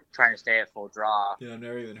inch up, trying to stay at full draw. Yeah, I've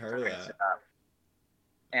never even heard of that.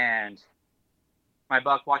 And my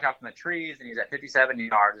buck walked out from the trees, and he was at 57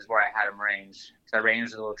 yards is where I had him ranged. So I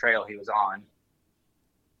ranged the little trail he was on.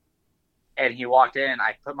 And he walked in,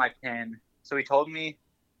 I put my pin. So he told me,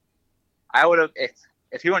 I would have,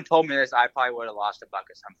 if he wouldn't told me this, I probably would have lost a buck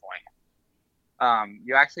at some point.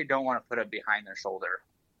 You actually don't want to put it behind their shoulder,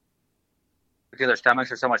 because their stomachs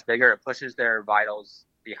are so much bigger, it pushes their vitals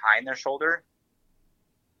behind their shoulder.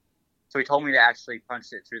 So he told me to actually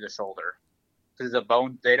punch it through the shoulder. Because the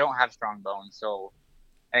bone, they don't have strong bones, so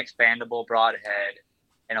an expandable broad head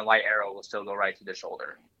and a light arrow will still go right through the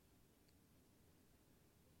shoulder.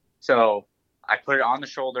 So I put it on the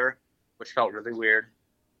shoulder, which felt really weird.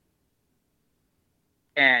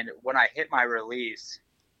 And when I hit my release,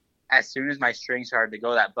 as soon as my string started to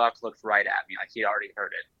go, that buck looked right at me like he'd already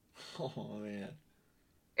heard it. Oh, man.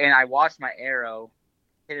 And I watched my arrow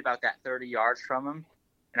hit about that 30 yards from him,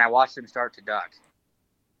 and I watched him start to duck.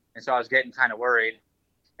 And so I was getting kind of worried.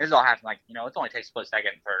 This all happened it only takes a split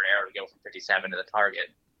second for an arrow to go from 57 to the target.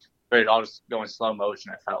 But it all just go in slow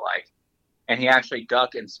motion, it felt like. And he actually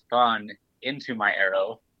ducked and spun into my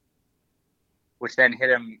arrow, which then hit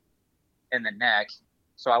him in the neck.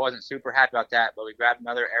 So I wasn't super happy about that, but we grabbed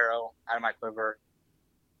another arrow out of my quiver,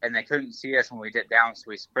 and they couldn't see us when we dipped down, so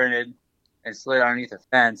we sprinted and slid underneath a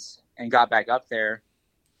fence and got back up there.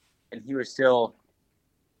 And he was still,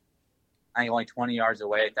 I think, only 20 yards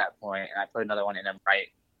away at that point, and I put another one in him right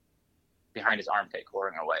behind his armpit,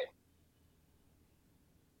 quartering away.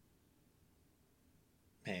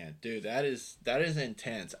 Man, dude, that is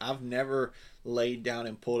intense. I've never laid down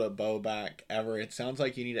and pulled a bow back ever. It sounds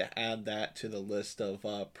like you need to add that to the list of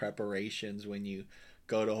preparations when you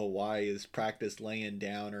go to Hawaii is practice laying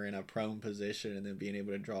down or in a prone position and then being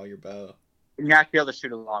able to draw your bow. You have to be able to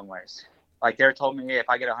shoot a long ways. Like they told me, if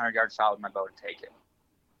I get a 100-yard shot with my bow, to take it.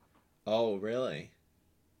 Oh, really?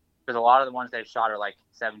 Because a lot of the ones they've shot are like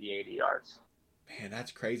 70, 80 yards. Man,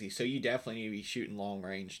 that's crazy. So you definitely need to be shooting long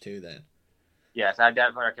range too, then. Yes, I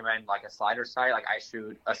definitely recommend like a slider sight. Like I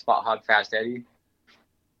shoot a Spot Hog Fast Eddie,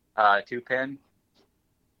 2-pin.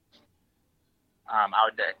 I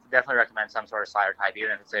would definitely recommend some sort of slider type,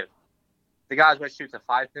 even if it's the guy who shoots a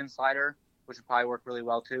 5-pin slider, which would probably work really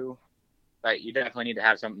well too. But you definitely need to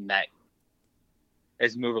have something that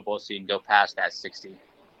is movable so you can go past that 60.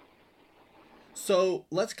 So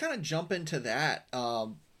let's kind of jump into that.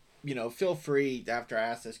 Feel free after I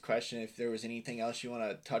ask this question if there was anything else you want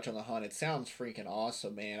to touch on the hunt. It sounds freaking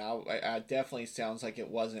awesome, man. I definitely sounds like it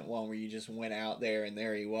wasn't one where you just went out there and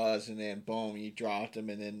there he was, and then boom, you dropped him,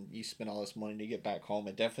 and then you spent all this money to get back home.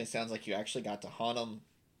 It definitely sounds like you actually got to hunt him.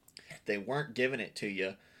 They weren't giving it to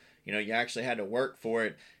you. You actually had to work for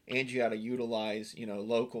it, and you got to utilize,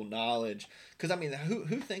 local knowledge. Because, I mean,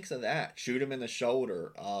 who thinks of that? Shoot him in the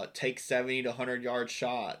shoulder, take 70 to 100-yard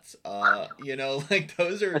shots. Like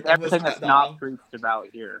those are... It's everything that's not preached about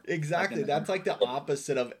here. Exactly. That's like the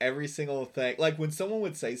opposite of every single thing. Like, when someone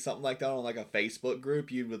would say something like that on, like, a Facebook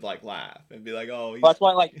group, you would, like, laugh and be like, oh... Well, that's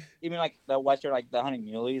why, like, even, like, the Western, like, the hunting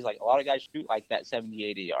muleys, like, a lot of guys shoot, like, that 70,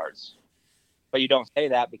 80 yards. But you don't say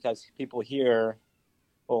that because people here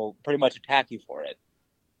will pretty much attack you for it.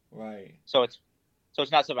 Right. So it's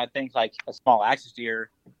not something I think like a small axis deer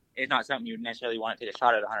is not something you necessarily want to take a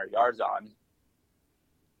shot at 100 yards on.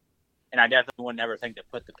 And I definitely would never think to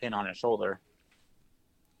put the pin on his shoulder.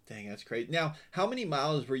 Dang, that's crazy. Now, how many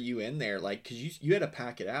miles were you in there? Like, because you had to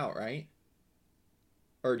pack it out, right?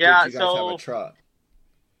 Or did you guys have a truck?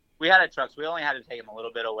 We had a truck, so we only had to take him a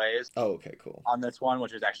little bit of ways. Oh, okay, cool. On this one,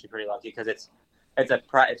 which is actually pretty lucky because it's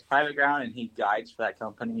private ground and he guides for that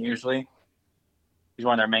company usually. He's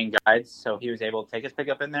one of their main guides, so he was able to take his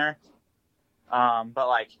pickup in there. But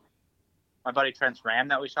like my buddy Trent's ram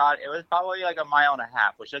that we shot, it was probably like 1.5 miles,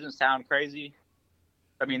 which doesn't sound crazy.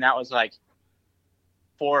 I mean, that was like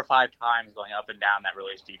 4 or 5 times going up and down that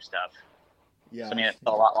really steep stuff. Yeah. So, I mean, it's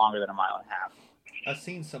a lot longer than 1.5 miles. I've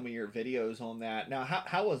seen some of your videos on that. Now,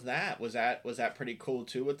 how was that? Was that pretty cool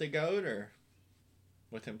too with the goat, or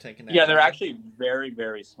with him taking that? Yeah, they're actually very,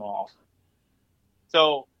 very small.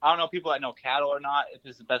 So I don't know people that know cattle or not, if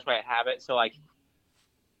this is the best way to have it. So like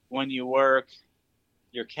when you work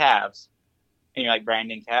your calves and you're like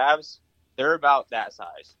branding calves, they're about that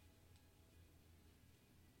size.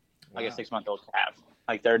 Wow. Like a 6-month-old calf.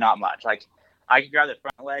 Like they're not much. Like I could grab the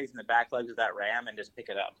front legs and the back legs of that ram and just pick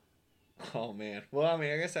it up. Oh man. Well, I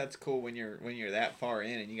mean, I guess that's cool when you're that far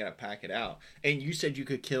in and you gotta pack it out. And you said you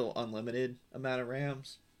could kill unlimited amount of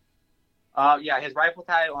rams. Yeah, his rifle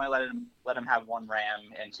tag only let him have 1 ram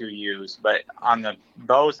and 2 ewes, but on the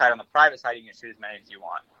bow side, on the private side, you can shoot as many as you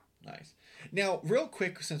want. Nice. Now, real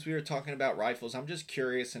quick, since we were talking about rifles, I'm just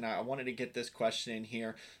curious, and I wanted to get this question in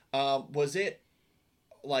here. Was it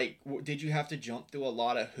like, did you have to jump through a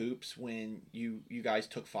lot of hoops when you guys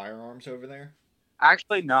took firearms over there?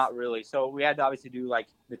 Actually, not really. So we had to obviously do like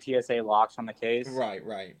the TSA locks on the case.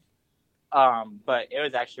 Right. But it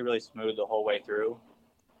was actually really smooth the whole way through.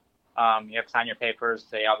 You have to sign your papers.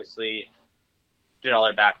 They obviously did all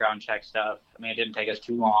their background check stuff. I mean, it didn't take us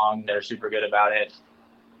too long. They're super good about it.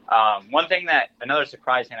 Another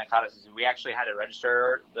surprise thing that caught us is we actually had to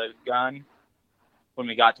register the gun when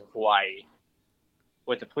we got to Hawaii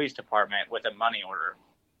with the police department with a money order.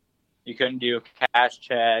 You couldn't do a cash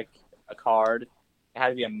check, a card. It had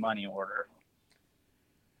to be a money order.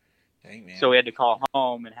 Dang, man. So we had to call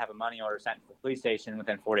home and have a money order sent to the police station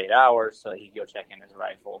within 48 hours so that he could go check in his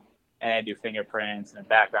rifle. And do fingerprints and a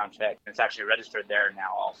background check. It's actually registered there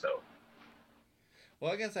now also.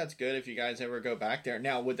 Well, I guess that's good if you guys ever go back there.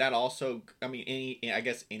 Now, would that also, I mean,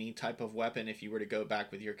 any type of weapon, if you were to go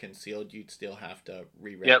back with your concealed, you'd still have to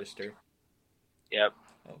re-register? Yep.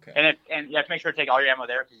 Okay. And you have to make sure to take all your ammo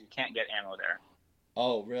there because you can't get ammo there.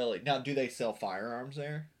 Oh, really? Now, do they sell firearms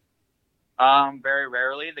there? Very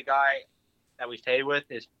rarely. The guy that we stayed with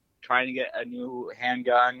is trying to get a new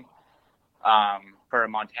handgun for a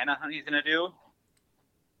Montana hunt he's going to do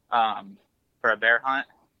for a bear hunt.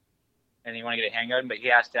 And he want to get a handgun, but he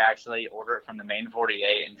has to actually order it from the main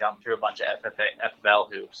 48 and jump through a bunch of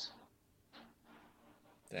FFL hoops.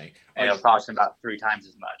 Dang. And it'll cost him about 3 times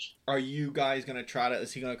as much. Are you guys gonna try to?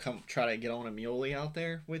 Is he gonna come try to get on a muley out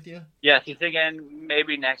there with you? Yeah, he's thinking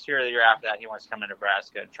maybe next year or the year after that he wants to come to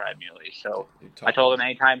Nebraska and try a muley. So Dude, I told him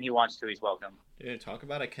anytime he wants to, he's welcome. Dude, talk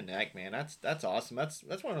about a connect, man. That's awesome. That's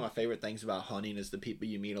one of my favorite things about hunting is the people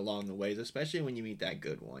you meet along the ways, especially when you meet that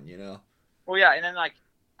good one. You know. Well, yeah, and then like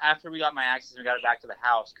after we got my axes, we got it back to the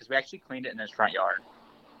house because we actually cleaned it in his front yard.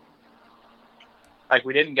 Like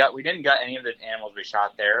we didn't gut any of the animals we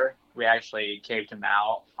shot there. We actually caved them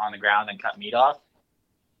out on the ground and cut meat off.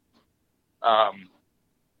 But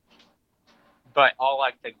all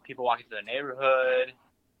like the people walking through the neighborhood,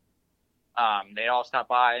 they all stop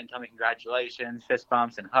by and tell me congratulations, fist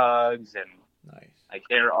bumps and hugs, and nice. Like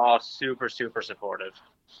they're all super supportive.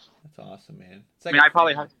 That's awesome, man. Like I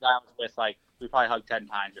probably hugged the guy I was with we probably hugged 10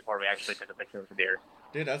 times before we actually took a picture of the deer.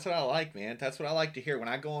 Dude, that's what I like, man. That's what I like to hear. When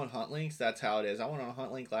I go on hunt links, that's how it is. I went on a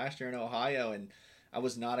hunt link last year in Ohio, and I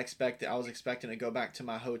was expecting to go back to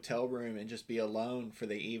my hotel room and just be alone for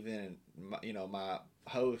the evening. My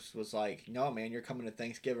host was like, "No, man, you're coming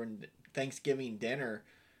to Thanksgiving dinner."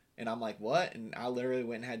 And I'm like, "What?" And I literally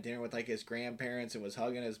went and had dinner with like his grandparents and was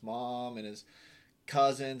hugging his mom and his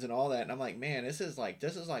cousins and all that. And I'm like, "Man, this is like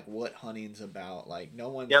what hunting's about. Like no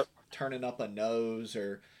one's turning up a nose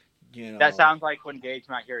or That sounds like when Gage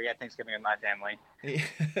came out here, he had Thanksgiving with my family.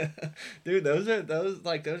 Dude,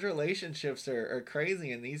 those relationships are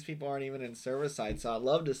crazy, and these people aren't even in servicide. So I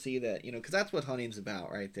love to see that, because that's what hunting's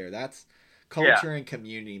about right there. That's culture and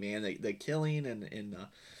community, man. The killing and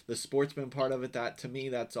the sportsman part of it, that to me,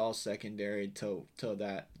 that's all secondary to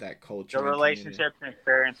that culture. The relationships and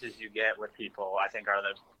experiences you get with people, I think, are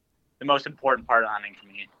the most important part of hunting to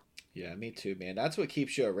me. Yeah, me too, man. That's what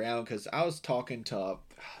keeps you around. Because I was talking to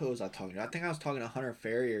who was I talking to? I think I was talking to Hunter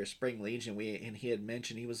Ferrier, Spring Legion. And he had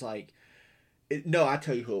mentioned, he was like, no, I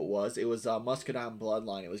tell you who it was. It was Muscadine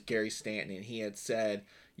Bloodline. It was Gary Stanton, and he had said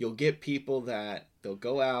you'll get people that they'll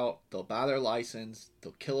go out, they'll buy their license,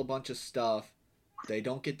 they'll kill a bunch of stuff. They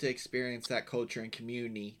don't get to experience that culture and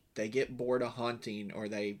community. They get bored of hunting, or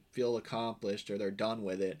they feel accomplished, or they're done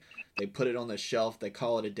with it. They put it on the shelf. They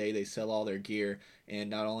call it a day. They sell all their gear. And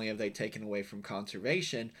not only have they taken away from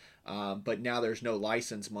conservation, but now there's no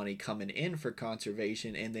license money coming in for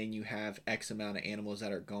conservation. And then you have X amount of animals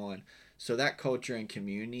that are gone. So that culture and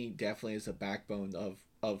community definitely is the backbone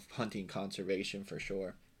of hunting conservation for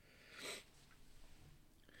sure.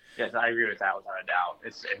 Yes, I agree with that without a doubt.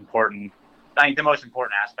 It's important. I think the most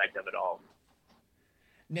important aspect of it all.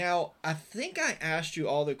 Now, I think I asked you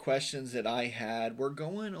all the questions that I had. We're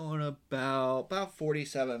going on about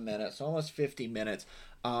 47 minutes, almost 50 minutes.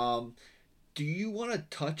 Do you want to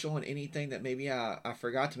touch on anything that maybe I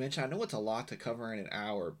forgot to mention? I know it's a lot to cover in an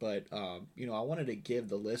hour, but, I wanted to give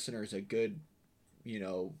the listeners a good,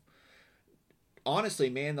 honestly,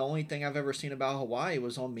 man, the only thing I've ever seen about Hawaii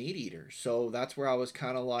was on Meat Eaters. So that's where I was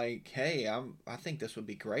kind of like, hey, I think this would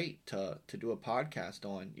be great to do a podcast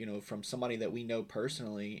on, from somebody that we know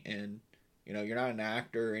personally. And, you're not an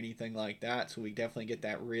actor or anything like that. So we definitely get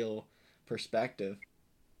that real perspective.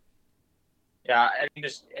 Yeah, I mean,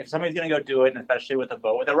 just if somebody's going to go do it, and especially with a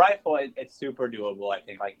bow, with a rifle, it's super doable, I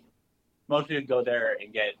think. Like, most people go there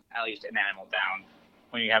and get at least an animal down.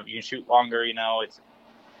 When you can shoot longer, it's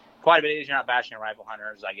quite a bit easier. You're not bashing rifle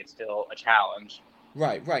hunters. Like, it's still a challenge.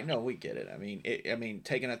 Right. No, we get it. I mean,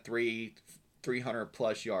 taking a 300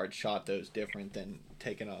 plus yard shot though is different than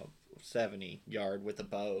taking a 70 yard with a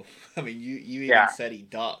bow. I mean, you even said he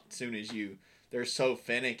ducked as soon as they're so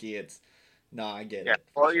finicky. I get it.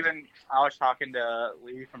 Well, even I was talking to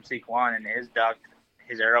Lee from Seek One, and his ducked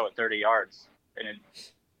his arrow at 30 yards, and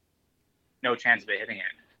no chance of it hitting it.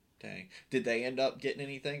 Dang. Did they end up getting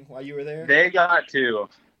anything while you were there? They got 2.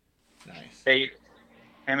 Nice. Him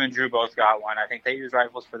and Drew both got one. I think they use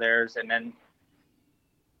rifles for theirs, and then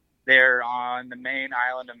they're on the main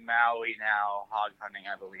island of Maui now, hog hunting,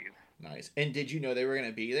 I believe. Nice. And did you know they were going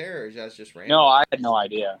to be there, or is that just random? No, I had no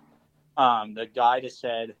idea. The guy just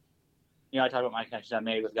said, I talk about my connections I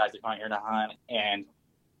made with guys that come out here to hunt, and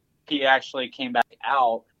he actually came back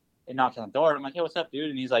out and knocked on the door. And I'm like, hey, what's up, dude?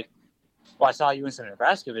 And he's like, well, I saw you in some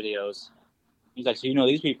Nebraska videos. He's like, so you know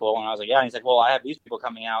these people? And I was like, yeah. And he's like, well, I have these people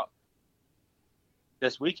coming out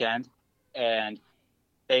this weekend, and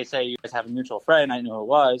they say you guys have a mutual friend. I didn't know who it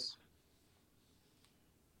was.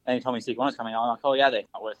 And he told me Seek One was coming out. I'm like, oh, yeah, they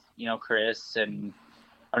out with, Chris and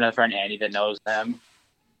another friend, Andy, that knows them.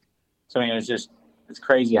 So, it's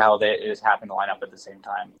crazy how it just happened to line up at the same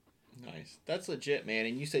time. Nice. That's legit, man.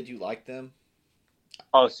 And you said you liked them?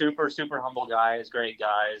 Oh, super humble guys, great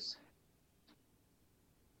guys.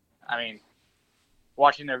 I mean,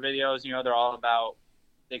 watching their videos, they're all about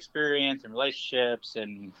the experience and relationships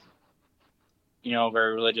and,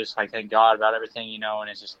 very religious, like thank God about everything, and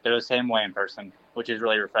it's just, they're the same way in person, which is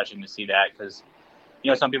really refreshing to see that because,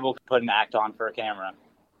 some people can put an act on for a camera.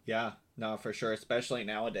 Yeah, no, for sure. Especially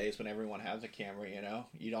nowadays when everyone has a camera,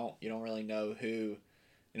 you don't really know who.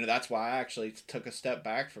 That's why I actually took a step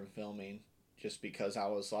back from filming, just because I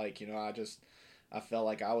was like, I felt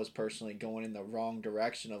like I was personally going in the wrong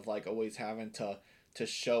direction of like always having to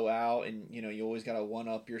show out, and you always got to one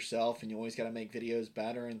up yourself, and you always got to make videos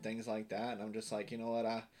better and things like that. And I'm just like, you know what,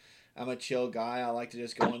 I'm a chill guy. I like to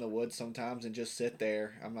just go in the woods sometimes and just sit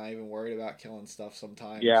there. I'm not even worried about killing stuff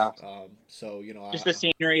sometimes. Yeah. So just the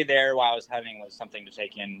scenery there while I was hunting was something to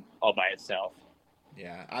take in all by itself.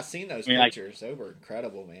 Yeah, I seen those pictures. They were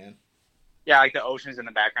incredible, man. Yeah, like the oceans in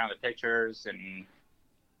the background of the pictures, and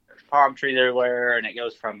there's palm trees everywhere, and it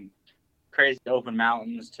goes from crazy open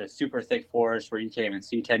mountains to super thick forest where you can't even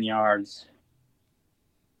see 10 yards.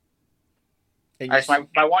 And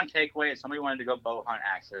my one takeaway is somebody wanted to go bow hunt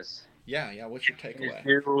axis. Yeah. What's your takeaway?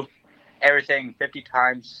 Do everything 50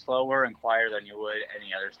 times slower and quieter than you would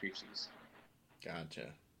any other species.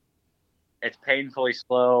 Gotcha. It's painfully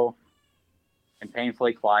slow and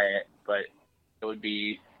painfully quiet, but it would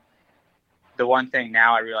be the one thing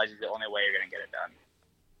now I realize is the only way you're going to get it done.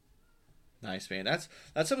 Nice, man. That's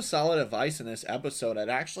some solid advice in this episode. It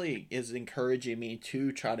actually is encouraging me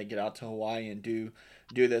to try to get out to Hawaii and do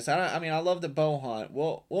this. I mean, I love the bow hunt.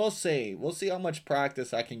 We'll see. We'll see how much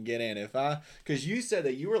practice I can get in. Because you said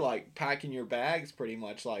that you were like packing your bags pretty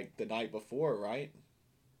much like the night before, right?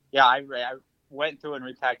 Yeah, I went through and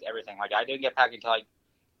repacked everything. Like I didn't get packed until like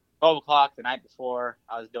 12 o'clock the night before.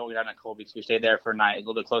 I was going down to Colby, so we stayed there for a night, a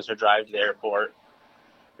little bit closer drive to the airport.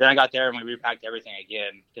 Then I got there and we repacked everything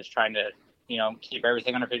again, just trying to, keep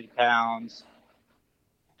everything under 50 pounds,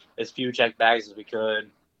 as few checked bags as we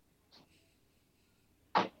could.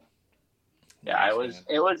 Yeah, it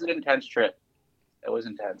was an intense trip. It was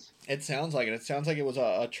intense. It sounds like it. It sounds like it was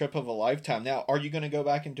a trip of a lifetime. Now, are you going to go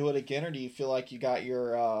back and do it again, or do you feel like you got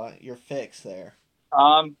your fix there?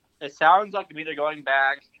 It sounds like I'm either going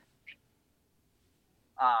back.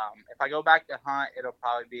 If I go back to hunt, it'll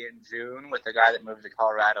probably be in June with the guy that moved to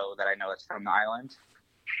Colorado that I know is from the island.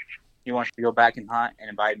 He wants to go back and hunt and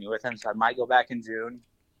invite me with him, so I might go back in June.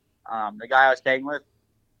 The guy I was staying with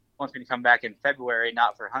wants me to come back in February,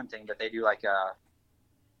 not for hunting, but they do like a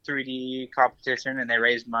 3D competition, and they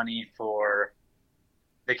raise money for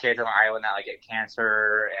the kids on the island that like get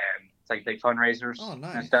cancer, and it's like big fundraisers. Oh,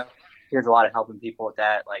 nice. And stuff. He has a lot of helping people with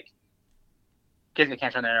that. Like kids get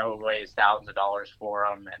cancer on there, who raise thousands of dollars for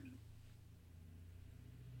them, and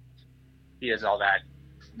he does all that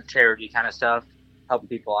charity kind of stuff, helping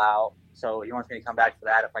people out. So he wants me to come back for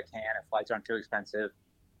that if I can, if flights aren't too expensive.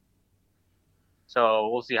 So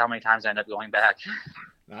we'll see how many times I end up going back.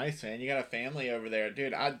 Nice, man. You got a family over there.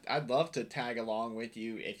 Dude, I'd love to tag along with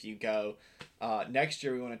you if you go. Next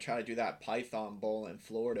year we want to try to do that Python Bowl in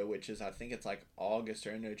Florida, which is, I think it's like August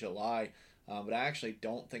or into July. But I actually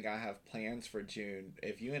don't think I have plans for June.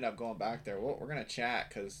 If you end up going back there, we're going to chat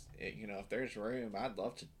because, if there's room, I'd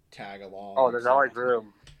love to tag along. Oh, there's always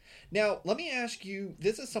room. Now, let me ask you,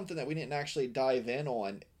 this is something that we didn't actually dive in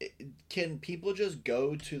on. Can people just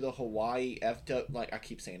go to the Hawaii I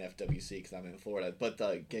keep saying FWC because I'm in Florida, but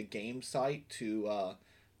the game site to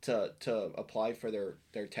apply for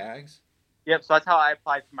their tags? Yep, so that's how I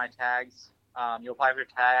applied for my tags. You apply for your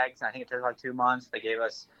tags, and I think it takes like 2 months. They gave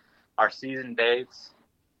us our season dates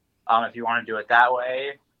if you want to do it that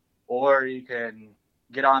way. Or you can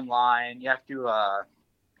get online. You have to do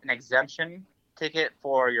an exemption ticket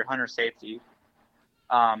for your hunter safety.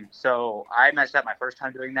 So I messed up my first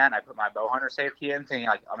time doing that, and I put my bow hunter safety in, thinking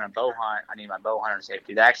like I'm gonna bow hunt, I need my bow hunter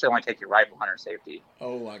safety. They actually only take your rifle hunter safety.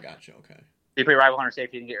 Oh, I got you. Okay. You put your rifle hunter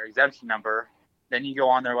safety and get your exemption number. Then you go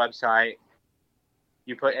on their website,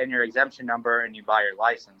 you put in your exemption number, and you buy your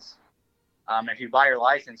license. If you buy your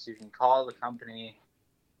license, you can call the company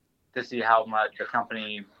to see how much the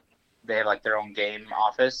company, they have like their own game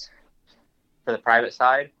office for the private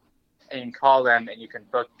side. And you can call them and you can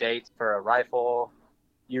book dates for a rifle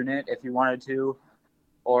unit if you wanted to,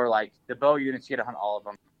 or like the bow units, you get to hunt all of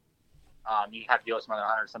them. You have to deal with some other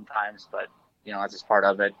hunters sometimes, but that's just part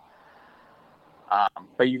of it.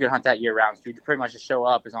 But you can hunt that year round. So you can pretty much just show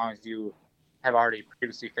up as long as you have already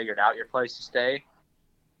previously figured out your place to stay,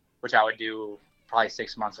 which I would do probably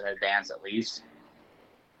 6 months in advance at least.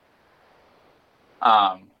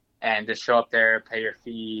 And just show up there, pay your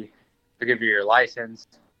fee, to give you your license,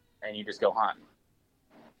 and you just go hunt.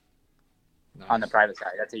 Nice. On the private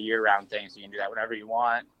side. That's a year-round thing, so you can do that whenever you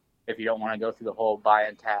want. If you don't want to go through the whole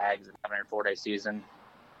buying tags and having a 4-day season.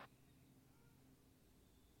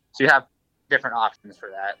 So you have different options for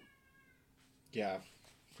that. Yeah,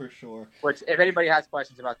 for sure. Which, if anybody has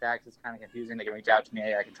questions about that, because it's kind of confusing, they can reach out to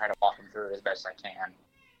me. I can try to walk them through it as best I can.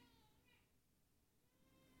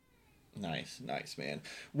 Nice, man.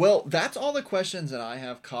 Well, that's all the questions that I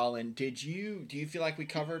have, Colin. Do you feel like we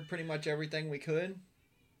covered pretty much everything we could?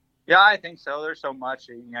 Yeah, I think so. There's so much,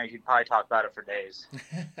 you could probably talk about it for days.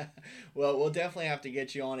 Well, we'll definitely have to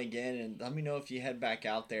get you on again, and let me know if you head back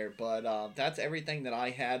out there. But that's everything that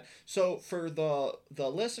I had. So for the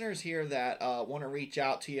listeners here that want to reach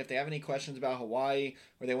out to you, if they have any questions about Hawaii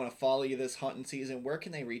or they want to follow you this hunting season, where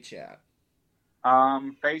can they reach you at?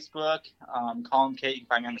 Facebook, Colin Kitt. You can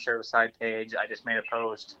find me on the service side page. I just made a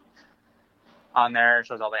post on there. It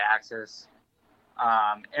shows all the access.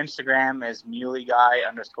 Instagram is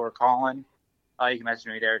muleyguy_Colin. You can message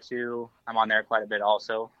me there too. I'm on there quite a bit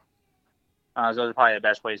also. Those are probably the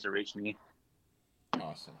best ways to reach me.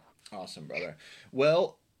 Awesome, brother.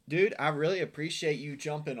 Well, dude, I really appreciate you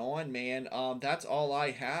jumping on, man. That's all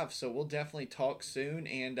I have. So we'll definitely talk soon,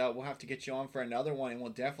 and we'll have to get you on for another one, and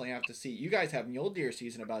we'll definitely have to see. You guys have mule deer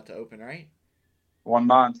season about to open, right? 1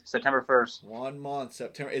 month, September 1st. 1 month,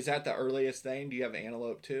 September. Is that the earliest thing? Do you have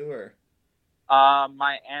antelope too, or?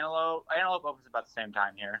 My antelope opens about the same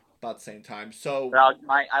time here. About the same time. So. But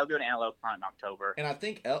I'll do an antelope hunt in October. And I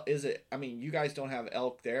think is it? I mean, you guys don't have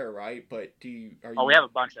elk there, right? But do you? Are you? Oh, we have a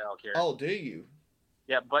bunch of elk here. Oh, do you?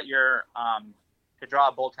 Yeah, but to draw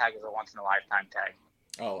a bull tag is a once in a lifetime tag.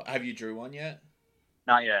 Oh, have you drew one yet?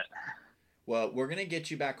 Not yet. Well, we're gonna get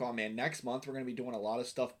you back on, man. Next month we're gonna be doing a lot of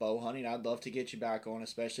stuff bow hunting. I'd love to get you back on,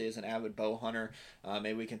 especially as an avid bow hunter.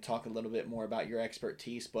 Maybe we can talk a little bit more about your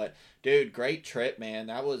expertise. But dude, great trip, man.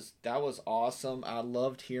 That was awesome. I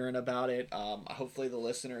loved hearing about it. Hopefully the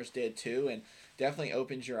listeners did too, and definitely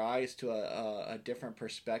opens your eyes to a different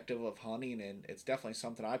perspective of hunting. And it's definitely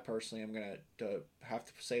something I personally am gonna have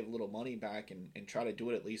to save a little money back and try to do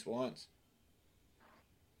it at least once.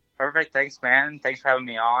 Perfect. Thanks, man. Thanks for having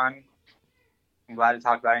me on. I'm glad to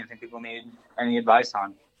talk about anything people need any advice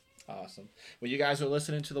on. Awesome. Well, you guys are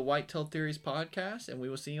listening to the Whitetail Theories podcast, and we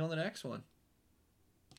will see you on the next one.